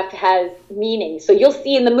photograph has meaning. So you'll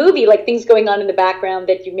see in the movie things going on in the background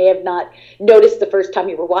that you may have not noticed the first time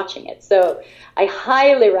you were watching it. So I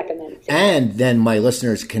highly recommend it. And then my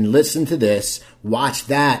listeners can listen to this, watch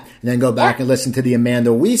that, and then go back and listen to the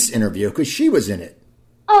Amanda Weiss interview because she was in it.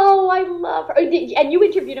 Oh, I love her. And you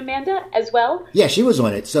interviewed Amanda as well? Yeah, she was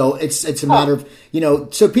on it. So it's a matter of,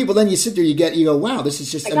 so people, then you sit there, you go, wow, this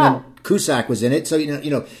is just, Cusack was in it.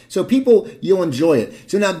 So, so people, you'll enjoy it.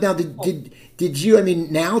 So now did you,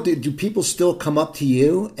 now do people still come up to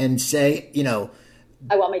you and say,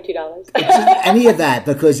 I want my $2. any of that,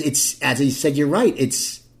 because it's, as he said, you're right.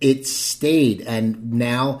 It's stayed. And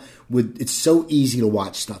now it's so easy to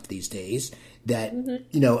watch stuff these days that,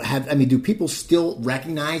 do people still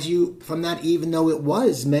recognize you from that, even though it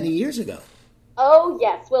was many years ago? Oh,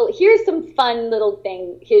 yes. Well, here's some fun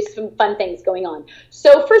things going on.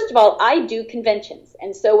 So first of all, I do conventions.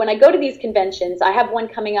 And so when I go to these conventions, I have one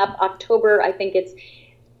coming up October, I think it's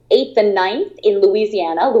 8th and 9th in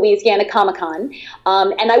Louisiana Comic-Con.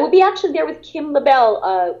 And I will be actually there with Kim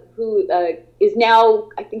LaBelle, who is now,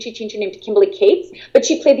 I think she changed her name to Kimberly Cates, but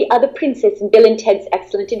she played the other princess in Bill and Ted's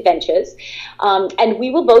Excellent Adventures. And we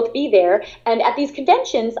will both be there. And at these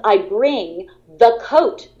conventions, I bring the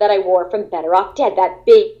coat that I wore from Better Off Dead, that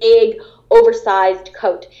big oversized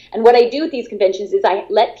coat. And what I do at these conventions is I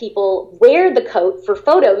let people wear the coat for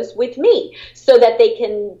photos with me so that they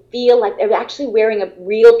can feel like they're actually wearing a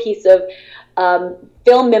real piece of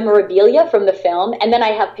film memorabilia from the film. And then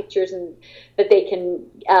I have pictures that they can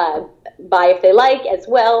buy if they like as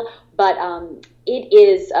well. But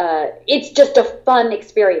it's just a fun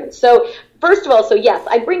experience. So first of all, yes,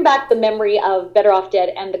 I bring back the memory of Better Off Dead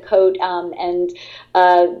and the coat and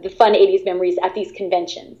the fun 80s memories at these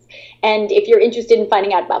conventions. And if you're interested in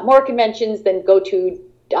finding out about more conventions, then go to,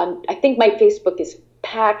 I think my Facebook is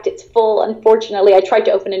packed. It's full, unfortunately. I tried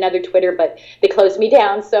to open another Twitter, but they closed me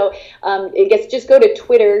down. So I guess just go to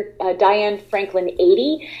Twitter, Diane Franklin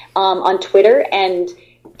 80 on Twitter, and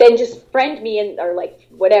then just friend me or like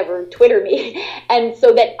whatever, Twitter me, and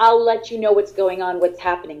so that I'll let you know what's going on, what's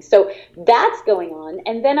happening. So that's going on.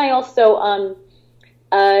 And then I also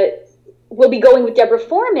will be going with Deborah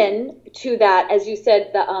Foreman to that, as you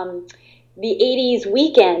said, the 80s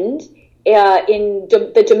weekend in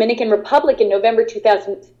the Dominican Republic in November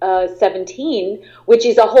 2017, which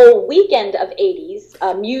is a whole weekend of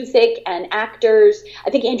 80s music and actors. I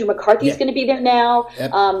think Andrew McCarthy is going to be there now.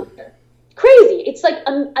 Yep. Crazy. It's like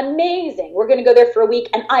amazing. We're going to go there for a week,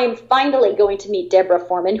 and I am finally going to meet Deborah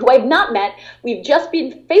Foreman, who I've not met. We've just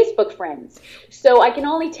been Facebook friends. So I can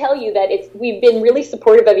only tell you that we've been really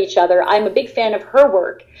supportive of each other. I'm a big fan of her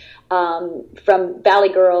work. From Valley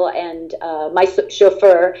Girl and My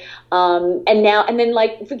Chauffeur, and then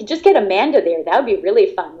if we could just get Amanda there, that would be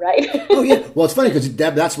really fun, right? Oh yeah, well it's funny because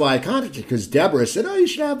that's why I contacted you, because Deborah said, "Oh, you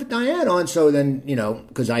should have Diane on." So then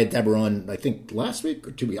because I had Deborah on, I think last week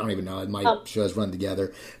or 2 weeks, I don't even know. My shows run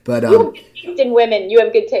together, but you have good taste in women. You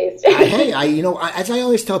have good taste. As I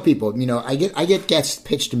always tell people, I get guests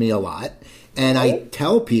pitched to me a lot, and I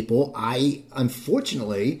tell people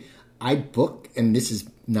unfortunately I book, and this is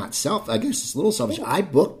not I guess it's a little selfish. I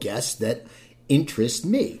book guests that interest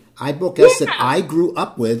me. I book guests that I grew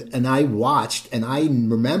up with and I watched and I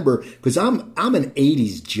remember, because I'm an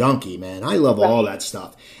 80s junkie, man. I love all that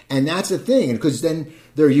stuff. And that's the thing. And because then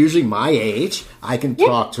they're usually my age. I can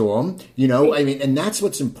talk to them, and that's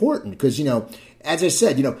what's important. Because, as I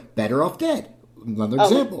said, Better Off Dead. Another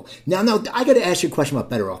example. Now, I got to ask you a question about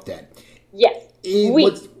Better Off Dead. Yes.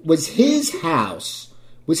 Was his house...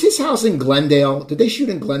 Was his house in Glendale? Did they shoot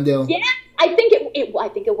in Glendale? Yeah, I think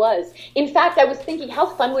it was. In fact, I was thinking, how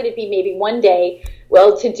fun would it be maybe one day,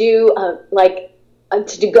 to do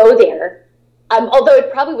to go there. Although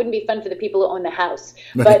it probably wouldn't be fun for the people who own the house,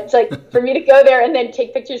 but for me to go there and then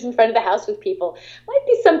take pictures in front of the house with people might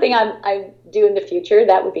be something I do in the future.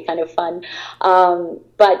 That would be kind of fun.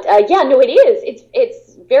 It is.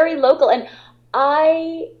 It's very local, and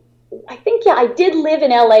I think, I did live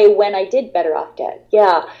in LA when I did Better Off Dead.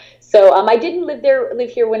 Yeah. So I didn't live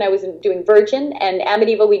here when I was doing Virgin, and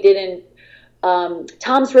Amityville we did in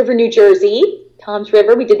Toms River, New Jersey. Toms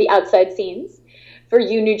River, we did the outside scenes for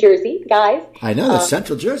you, New Jersey guys. I know, that's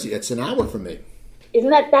Central Jersey. It's an hour from me. Isn't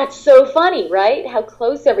that's so funny, right? How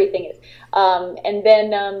close everything is. And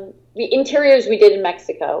then the interiors we did in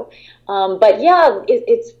Mexico.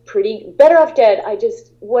 It's pretty Better Off Dead.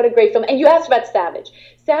 What a great film. And you asked about Savage.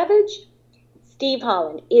 Savage, Steve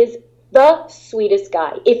Holland, is the sweetest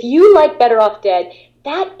guy. If you like Better Off Dead,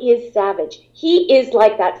 that is Savage. He is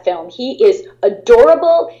like that film. He is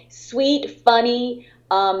adorable, sweet, funny.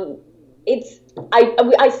 I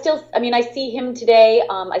see him today.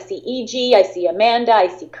 I see E.G., I see Amanda, I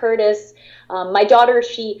see Curtis. My daughter,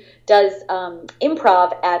 she does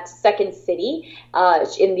improv at Second City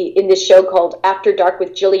in this show called After Dark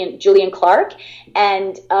with Julian Clark,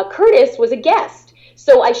 and Curtis was a guest.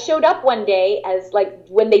 So I showed up one day as like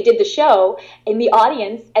when they did the show in the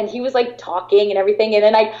audience, and he was like talking and everything, and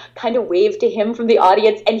then I kind of waved to him from the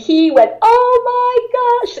audience, and he went, "Oh my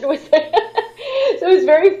gosh!" It was so it was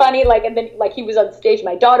very funny. Like, and then like he was on stage,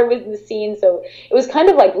 my daughter was in the scene, so it was kind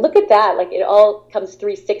of like, look at that, like it all comes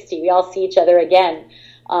 360. We all see each other again.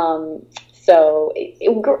 So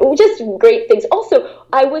it just great things. Also,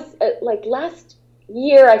 I was like last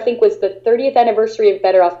year, I think was the 30th anniversary of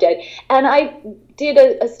Better Off Dead, and I did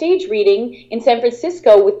a stage reading in San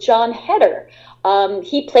Francisco with John Heder.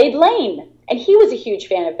 He played Lane, and he was a huge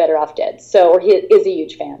fan of Better Off Dead, so, or he is a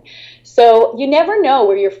huge fan. So you never know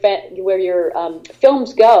where your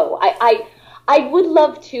films go. I would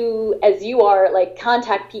love to, as you are, like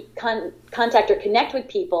contact or connect with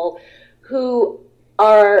people who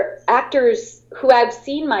are actors who have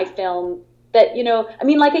seen my film that, you know, I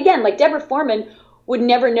mean, like, again, like Deborah Foreman would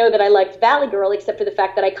never know that I liked Valley Girl except for the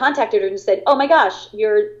fact that I contacted her and said, "Oh my gosh,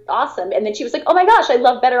 you're awesome." And then she was like, "Oh my gosh, I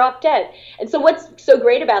love Better Off Dead." And so what's so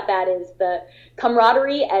great about that is the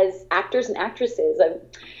camaraderie as actors and actresses.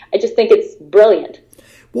 I just think it's brilliant.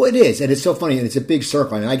 Well, it is, and it's so funny, and it's a big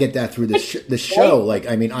circle. I mean, I get that through the show. Like,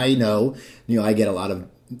 I mean, I know, I get a lot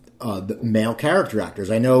of the male character actors.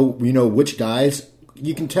 I know, which guys.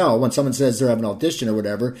 You can tell when someone says they're having an audition or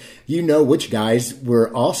whatever, which guys were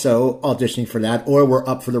also auditioning for that or were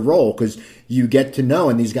up for the role, because you get to know,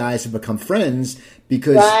 and these guys have become friends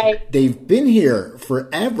because they've been here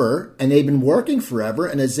forever and they've been working forever.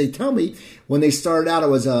 And as they tell me, when they started out, it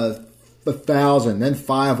was 1,000, then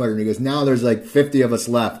 500. He goes, now there's like 50 of us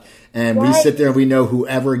left. And we sit there and we know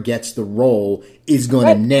whoever gets the role is going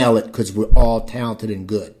to nail it because we're all talented and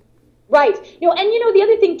good. Right. And the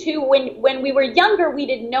other thing too, when we were younger, we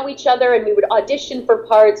didn't know each other and we would audition for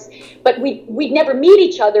parts, but we'd never meet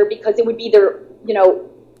each other because it would be either,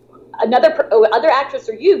 other actress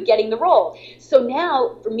or you getting the role. So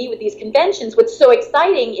now for me with these conventions, what's so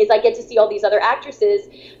exciting is I get to see all these other actresses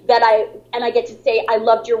that I get to say, I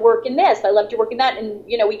loved your work in this, I loved your work in that. And,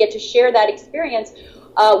 we get to share that experience,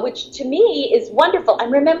 which to me is wonderful. I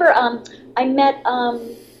remember I met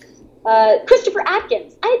Christopher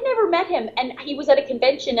Atkins. I had never met him, and he was at a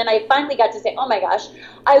convention, and I finally got to say, "Oh my gosh,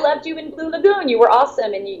 I loved you in Blue Lagoon. You were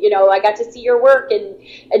awesome," and I got to see your work, and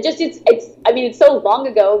it's so long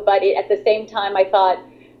ago, but at the same time, I thought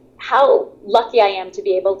how lucky I am to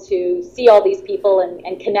be able to see all these people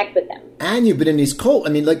and connect with them. And you've been in these cult. I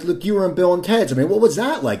mean, like, look, you were in Bill and Ted's. I mean, what was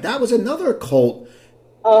that like? That was another cult.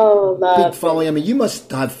 Oh, big following. I mean, you must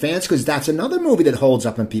have fans because that's another movie that holds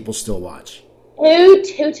up and people still watch. Oh,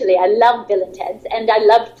 totally. I love Bill and Ted's, and I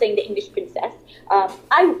loved playing the English princess.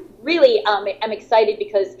 I really am excited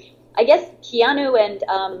because I guess Keanu and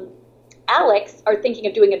Alex are thinking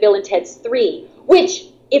of doing a Bill and Ted's 3, which,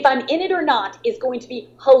 if I'm in it or not, is going to be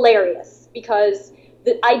hilarious because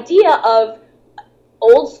the idea of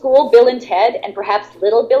old school Bill and Ted and perhaps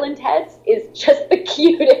little Bill and Ted's is just the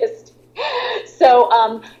cutest.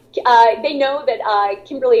 So, they know that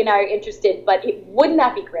Kimberly and I are interested, but wouldn't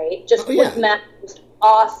that be great? Wouldn't that be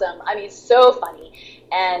awesome? I mean, so funny.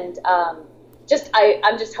 And I'm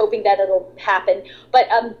just hoping that it'll happen. But,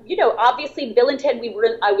 obviously Bill and Ted,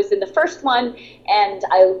 I was in the first one, and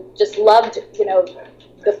I just loved,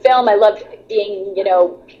 the film. I loved being,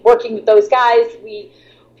 working with those guys. We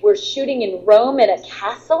were shooting in Rome at a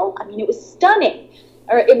castle. I mean, it was stunning.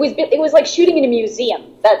 Or it was like shooting in a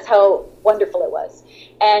museum. That's how wonderful it was.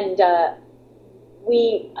 And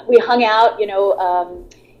we hung out,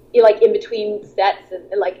 like in between sets,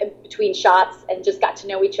 and like in between shots, and just got to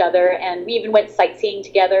know each other. And we even went sightseeing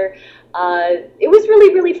together. It was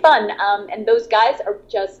really, really fun. And those guys are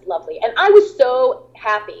just lovely. And I was so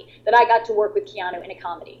happy that I got to work with Keanu in a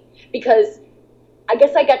comedy because I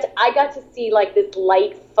guess I got to see like this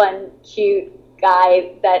light, fun, cute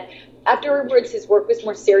guy that. Afterwards, his work was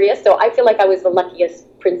more serious, so I feel like I was the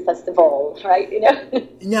luckiest princess of all, right?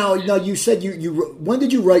 Now, you said when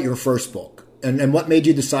did you write your first book, and what made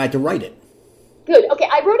you decide to write it? Good. Okay,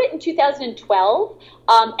 I wrote it in 2012,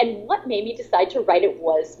 and what made me decide to write it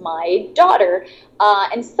was my daughter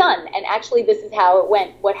and son, and actually this is how it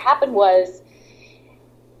went. What happened was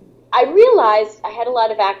I realized I had a lot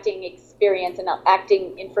of acting experience and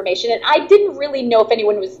acting information, and I didn't really know if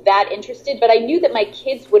anyone was that interested, but I knew that my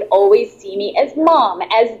kids would always see me as mom,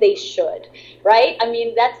 as they should, right? I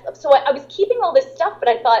mean, so I was keeping all this stuff, but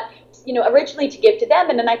I thought, originally to give to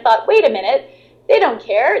them, and then I thought, wait a minute, they don't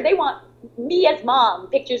care. They want me as mom,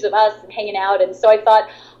 pictures of us and hanging out, and so I thought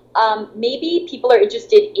maybe people are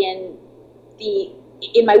interested in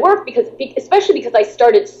my work especially because I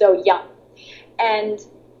started so young, and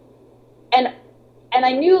and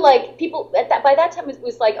I knew like people by that time it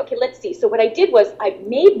was like, okay, let's see. So what I did was I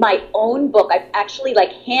made my own book. I actually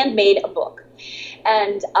like handmade a book,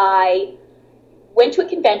 and I went to a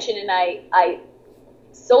convention and I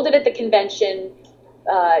sold it at the convention,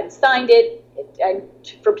 signed it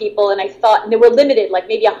for people, and I thought, and they were limited, like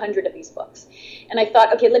maybe 100 of these books. And I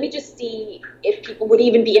thought, okay, let me just see if people would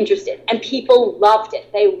even be interested. And people loved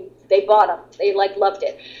it. They bought them. They like loved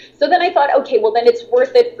it. So then I thought, okay, well then it's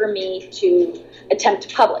worth it for me to attempt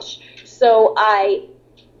to publish. So I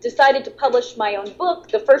decided to publish my own book,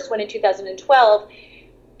 the first one in 2012,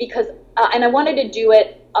 because and I wanted to do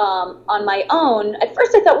it on my own. At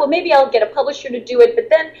first I thought, well, maybe I'll get a publisher to do it, but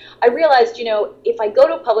then I realized, if I go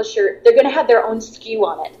to a publisher, they're going to have their own skew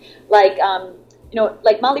on it. Like,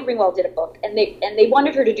 like Molly Ringwald did a book, and they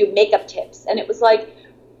wanted her to do makeup tips, and it was like,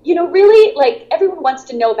 really, like, everyone wants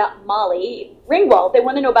to know about Molly Ringwald. They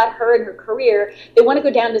want to know about her and her career. They want to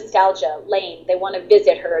go down nostalgia lane. They want to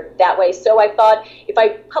visit her that way. So I thought, if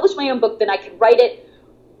I publish my own book, then I could write it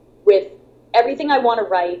with everything I want to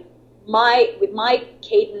write, with my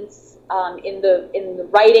cadence in the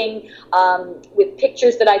writing, with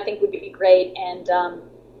pictures that I think would be great, and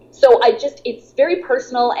so it's very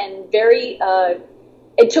personal and very.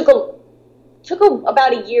 It took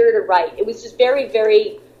about a year to write. It was just very,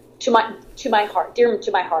 very to my heart, dear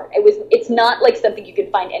to my heart. It's not like something you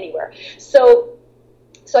can find anywhere. So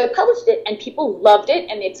I published it, and people loved it,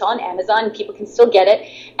 and it's on Amazon. And people can still get it,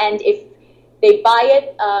 and if they buy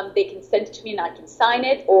it, they can send it to me and I can sign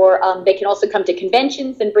it, or they can also come to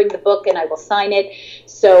conventions and bring the book and I will sign it.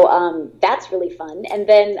 So that's really fun. And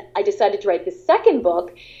then I decided to write the second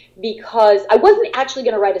book because I wasn't actually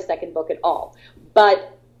going to write a second book at all.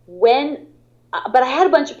 But I had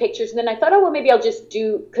a bunch of pictures, and then I thought, oh, well, maybe I'll just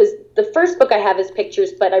because the first book I have is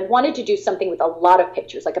pictures, but I wanted to do something with a lot of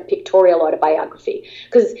pictures, like a pictorial autobiography.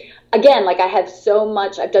 Because, again, like I've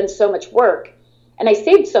done so much work, and I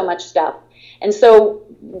saved so much stuff. And so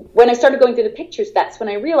when I started going through the pictures, that's when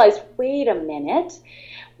I realized, wait a minute.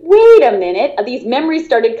 These memories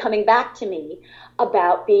started coming back to me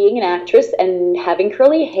about being an actress and having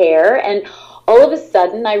curly hair. And all of a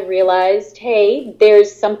sudden I realized, hey,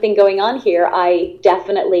 there's something going on here. I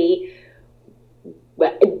definitely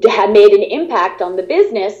had made an impact on the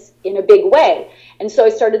business in a big way. And so I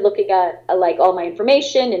started looking at like all my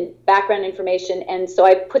information and background information. And so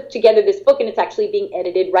I put together this book, and it's actually being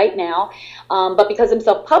edited right now. But because I'm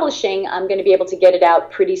self-publishing, I'm going to be able to get it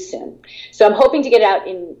out pretty soon. So I'm hoping to get it out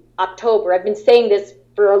in October. I've been saying this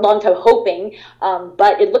for a long time, hoping,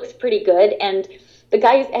 but it looks pretty good. And the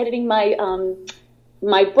guy who's editing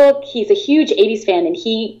my book, he's a huge 80s fan, and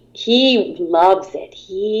he loves it.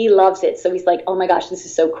 He loves it. So he's like, oh my gosh, this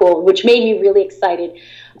is so cool, which made me really excited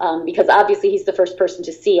because obviously he's the first person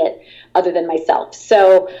to see it other than myself.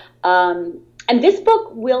 So, and this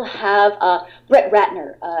book will have Brett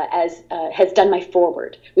Ratner has done my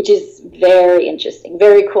foreword, which is very interesting,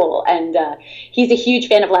 very cool. And he's a huge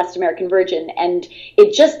fan of Last American Virgin, and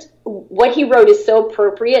what he wrote is so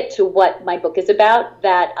appropriate to what my book is about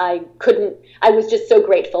that I was just so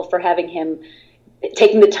grateful for having him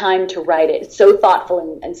taking the time to write it. It's so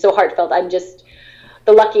thoughtful and so heartfelt. I'm just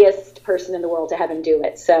the luckiest person in the world to have him do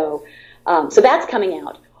it. So that's coming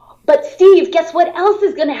out. But Steve, guess what else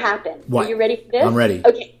is going to happen? What? Are you ready for this? I'm ready.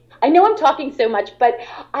 Okay. I know I'm talking so much, but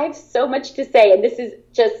I have so much to say, and this is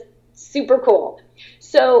just super cool.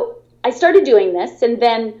 So I started doing this, and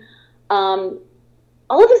then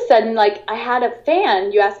all of a sudden, like, I had a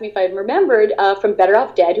fan, you asked me if I remembered, from Better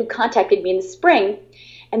Off Dead, who contacted me in the spring,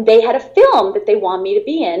 and they had a film that they wanted me to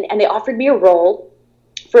be in, and they offered me a role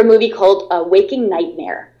for a movie called Waking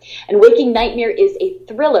Nightmare. And Waking Nightmare is a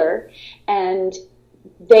thriller, and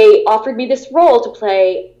they offered me this role to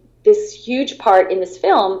play this huge part in this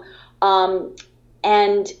film,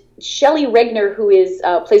 and Shelley Regner, who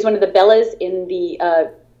plays one of the Bellas in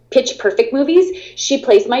the Pitch Perfect movies, she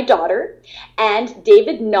plays my daughter, and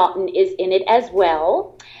David Naughton is in it as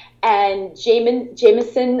well, and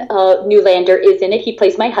Jameson Newlander is in it. He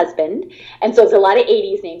plays my husband, and so it's a lot of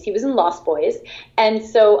 80s names. He was in Lost Boys, and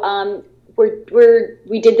so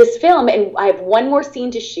we did this film, and I have one more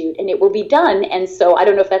scene to shoot, and it will be done. And so I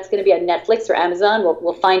don't know if that's going to be on Netflix or Amazon.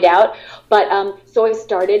 We'll find out. But so I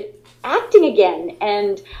started acting again,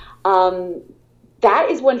 and that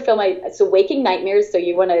is one film. So Waking Nightmares. So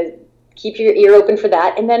you want to keep your ear open for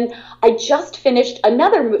that. And then I just finished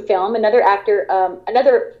another film. Another actor,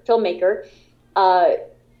 another filmmaker,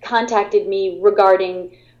 contacted me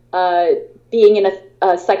regarding being in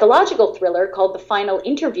a psychological thriller called The Final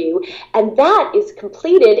Interview, and that is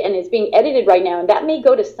completed and is being edited right now, and that may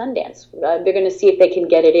go to Sundance. They're going to see if they can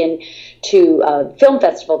get it in to a film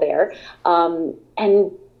festival there.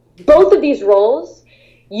 And both of these roles,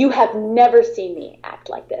 you have never seen me act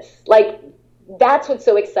like this. Like, that's what's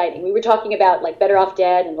so exciting. We were talking about like Better Off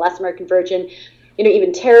Dead and Last American Virgin,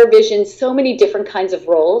 even Terror Vision, so many different kinds of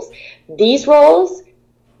roles. These roles,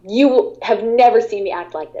 you have never seen me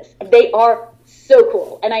act like this. They are so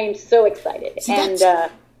cool, and I am so excited. See, and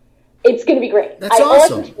it's going to be great. That's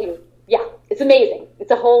awesome. Yeah, it's amazing.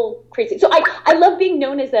 It's a whole crazy. So I love being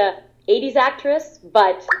known as a 80s actress,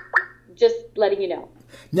 but just letting you know.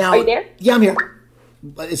 Now, are you there? Yeah, I'm here.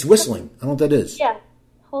 But it's whistling. I don't know what that is. Yeah.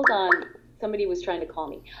 Hold on. Somebody was trying to call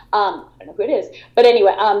me. I don't know who it is. But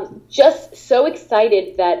anyway, just so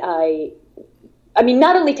excited that I mean,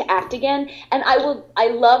 not only to act again, and I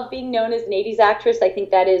love being known as an 80s actress. I think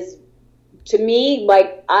that is, to me,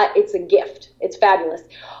 like, it's a gift. It's fabulous.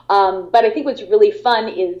 But I think what's really fun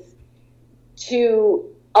is to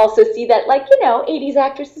also see that, like, 80s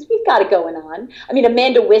actresses, we've got it going on. I mean,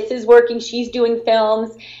 Amanda Wyss is working. She's doing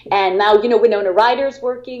films. And now, Winona Ryder's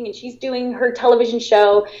working, and she's doing her television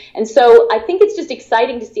show. And so I think it's just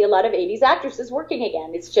exciting to see a lot of 80s actresses working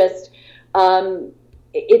again. It's just,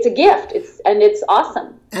 it's a gift. It's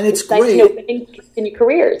awesome. And it's great. Nice to continue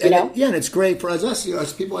careers, and it's great for us,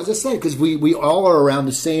 as people, as I said, because we all are around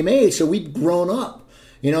the same age, so we've grown up.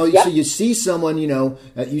 Yep. So you see someone,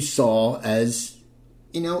 that you saw as,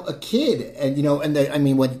 a kid, and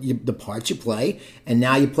the parts you play, and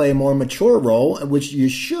now you play a more mature role, which you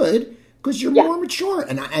should, because you're more mature,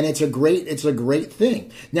 and it's a great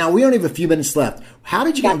thing. Now we only have a few minutes left. How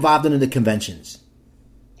did you get involved in the conventions?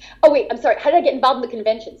 Oh wait, I'm sorry. How did I get involved in the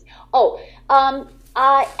conventions?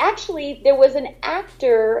 Actually, there was an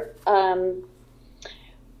actor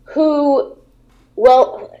who,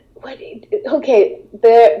 the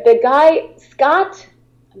guy Scott.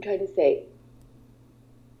 I'm trying to say.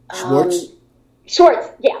 Schwartz,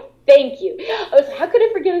 yeah, thank you. How could I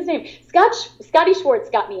forget his name? Scotty Schwartz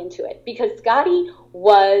got me into it, because Scotty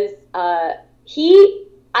was, I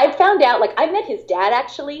found out, like, I met his dad,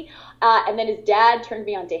 actually, and then his dad turned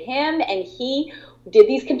me on to him, and he did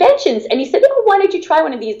these conventions, and he said, why don't you try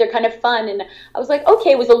one of these? They're kind of fun. And I was like,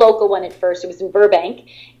 okay. It was a local one at first. It was in Burbank,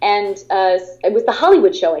 and it was the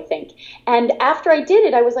Hollywood show, I think. And after I did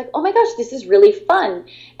it, I was like, oh my gosh, this is really fun.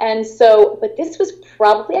 And so, but this was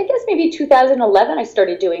probably, I guess, maybe 2011 I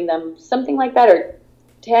started doing them, something like that, or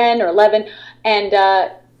 10 or 11, and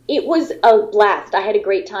it was a blast. I had a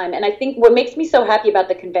great time. And I think what makes me so happy about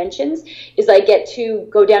the conventions is I get to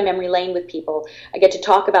go down memory lane with people. I get to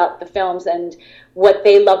talk about the films and what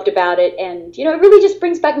they loved about it. And, it really just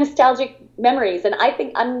brings back nostalgic memories. And I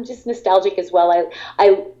think I'm just nostalgic as well.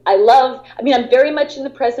 I love, I'm very much in the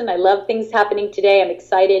present. I love things happening today. I'm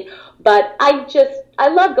excited. But I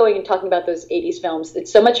love going and talking about those 80s films.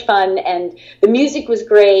 It's so much fun. And the music was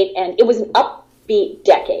great. And it was an upbeat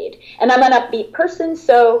decade, and I'm an upbeat person,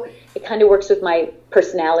 so it kind of works with my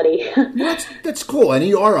personality. Well, that's cool, and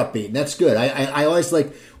you are upbeat, and that's good. I always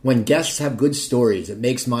like when guests have good stories. It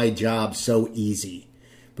makes my job so easy,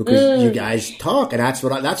 because you guys talk, and that's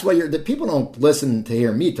why the people don't listen to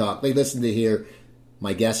hear me talk; they listen to hear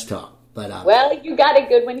my guests talk. But well, you got a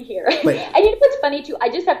good one here. But, and what's funny too? I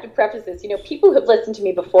just have to preface this. People who've listened to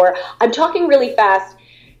me before, I'm talking really fast,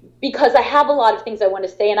 because I have a lot of things I want to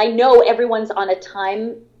say, and I know everyone's on a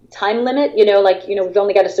time limit, we've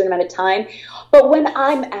only got a certain amount of time. But when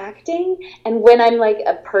I'm acting and when I'm like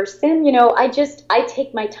a person, I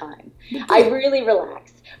take my time. I really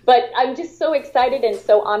relax. But I'm just so excited and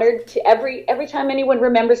so honored to every time anyone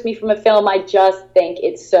remembers me from a film. I just think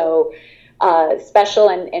it's so special,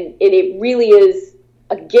 and it really is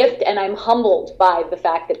a gift, and I'm humbled by the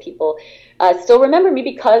fact that people still remember me,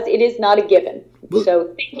 because it is not a given. Well,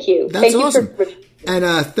 so thank you. That's thank awesome. And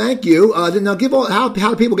thank you. Now, how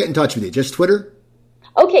do people get in touch with you? Just Twitter?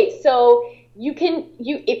 Okay, so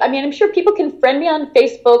I'm sure people can friend me on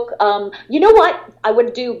Facebook. You know what I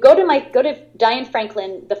would do? Go to Diane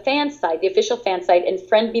Franklin, the fan site, the official fan site, and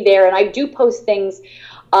friend me there. And I do post things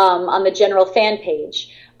on the general fan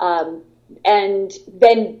page. And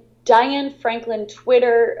then Diane Franklin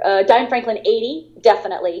Twitter, Diane Franklin 80,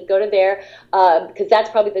 definitely go to there, because that's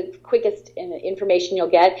probably the quickest information you'll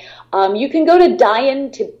get. You can go to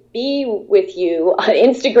Diane to Be With You on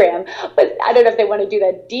Instagram, but I don't know if they want to do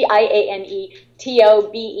that.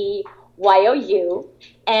 DianeToBeYou,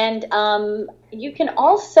 and you can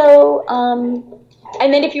also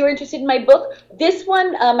And then if you're interested in my book, this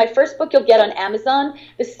one, my first book you'll get on Amazon.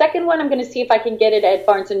 The second one I'm going to see if I can get it at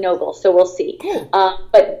Barnes & Noble, so we'll see.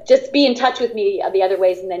 But just be in touch with me the other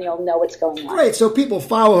ways, and then you'll know what's going on. Great. So people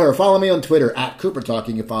follow her. Follow me on Twitter at Cooper Talk.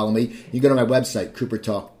 You can follow me. You go to my website,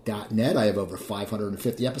 coopertalk.net. I have over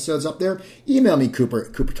 550 episodes up there. Email me,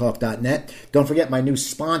 coopertalk.net. Don't forget my new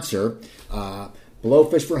sponsor,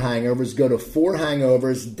 Blowfish for Hangovers. Go to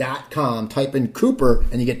 4hangovers.com. Type in Cooper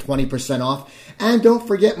and you get 20% off. And don't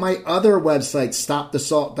forget my other website,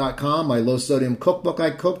 stopthesalt.com, my low-sodium cookbook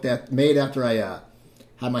I cooked made after I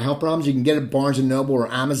had my health problems. You can get it at Barnes & Noble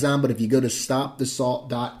or Amazon, but if you go to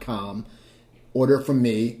stopthesalt.com, order it from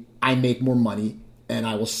me, I make more money, and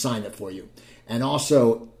I will sign it for you. And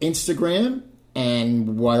also Instagram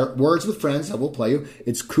and Words with Friends, I will play you.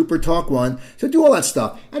 It's Cooper Talk 1. So do all that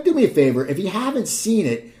stuff. And do me a favor, if you haven't seen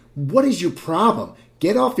it, what is your problem?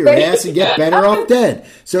 Get off your ass and get better off dead.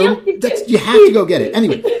 So you have to go get it.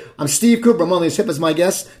 Anyway, I'm Steve Cooper. I'm only as hip as my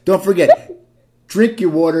guest. Don't forget, drink your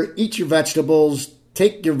water, eat your vegetables,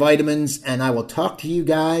 take your vitamins, and I will talk to you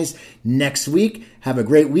guys next week. Have a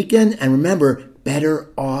great weekend, and remember, better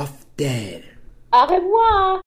off dead. Au revoir.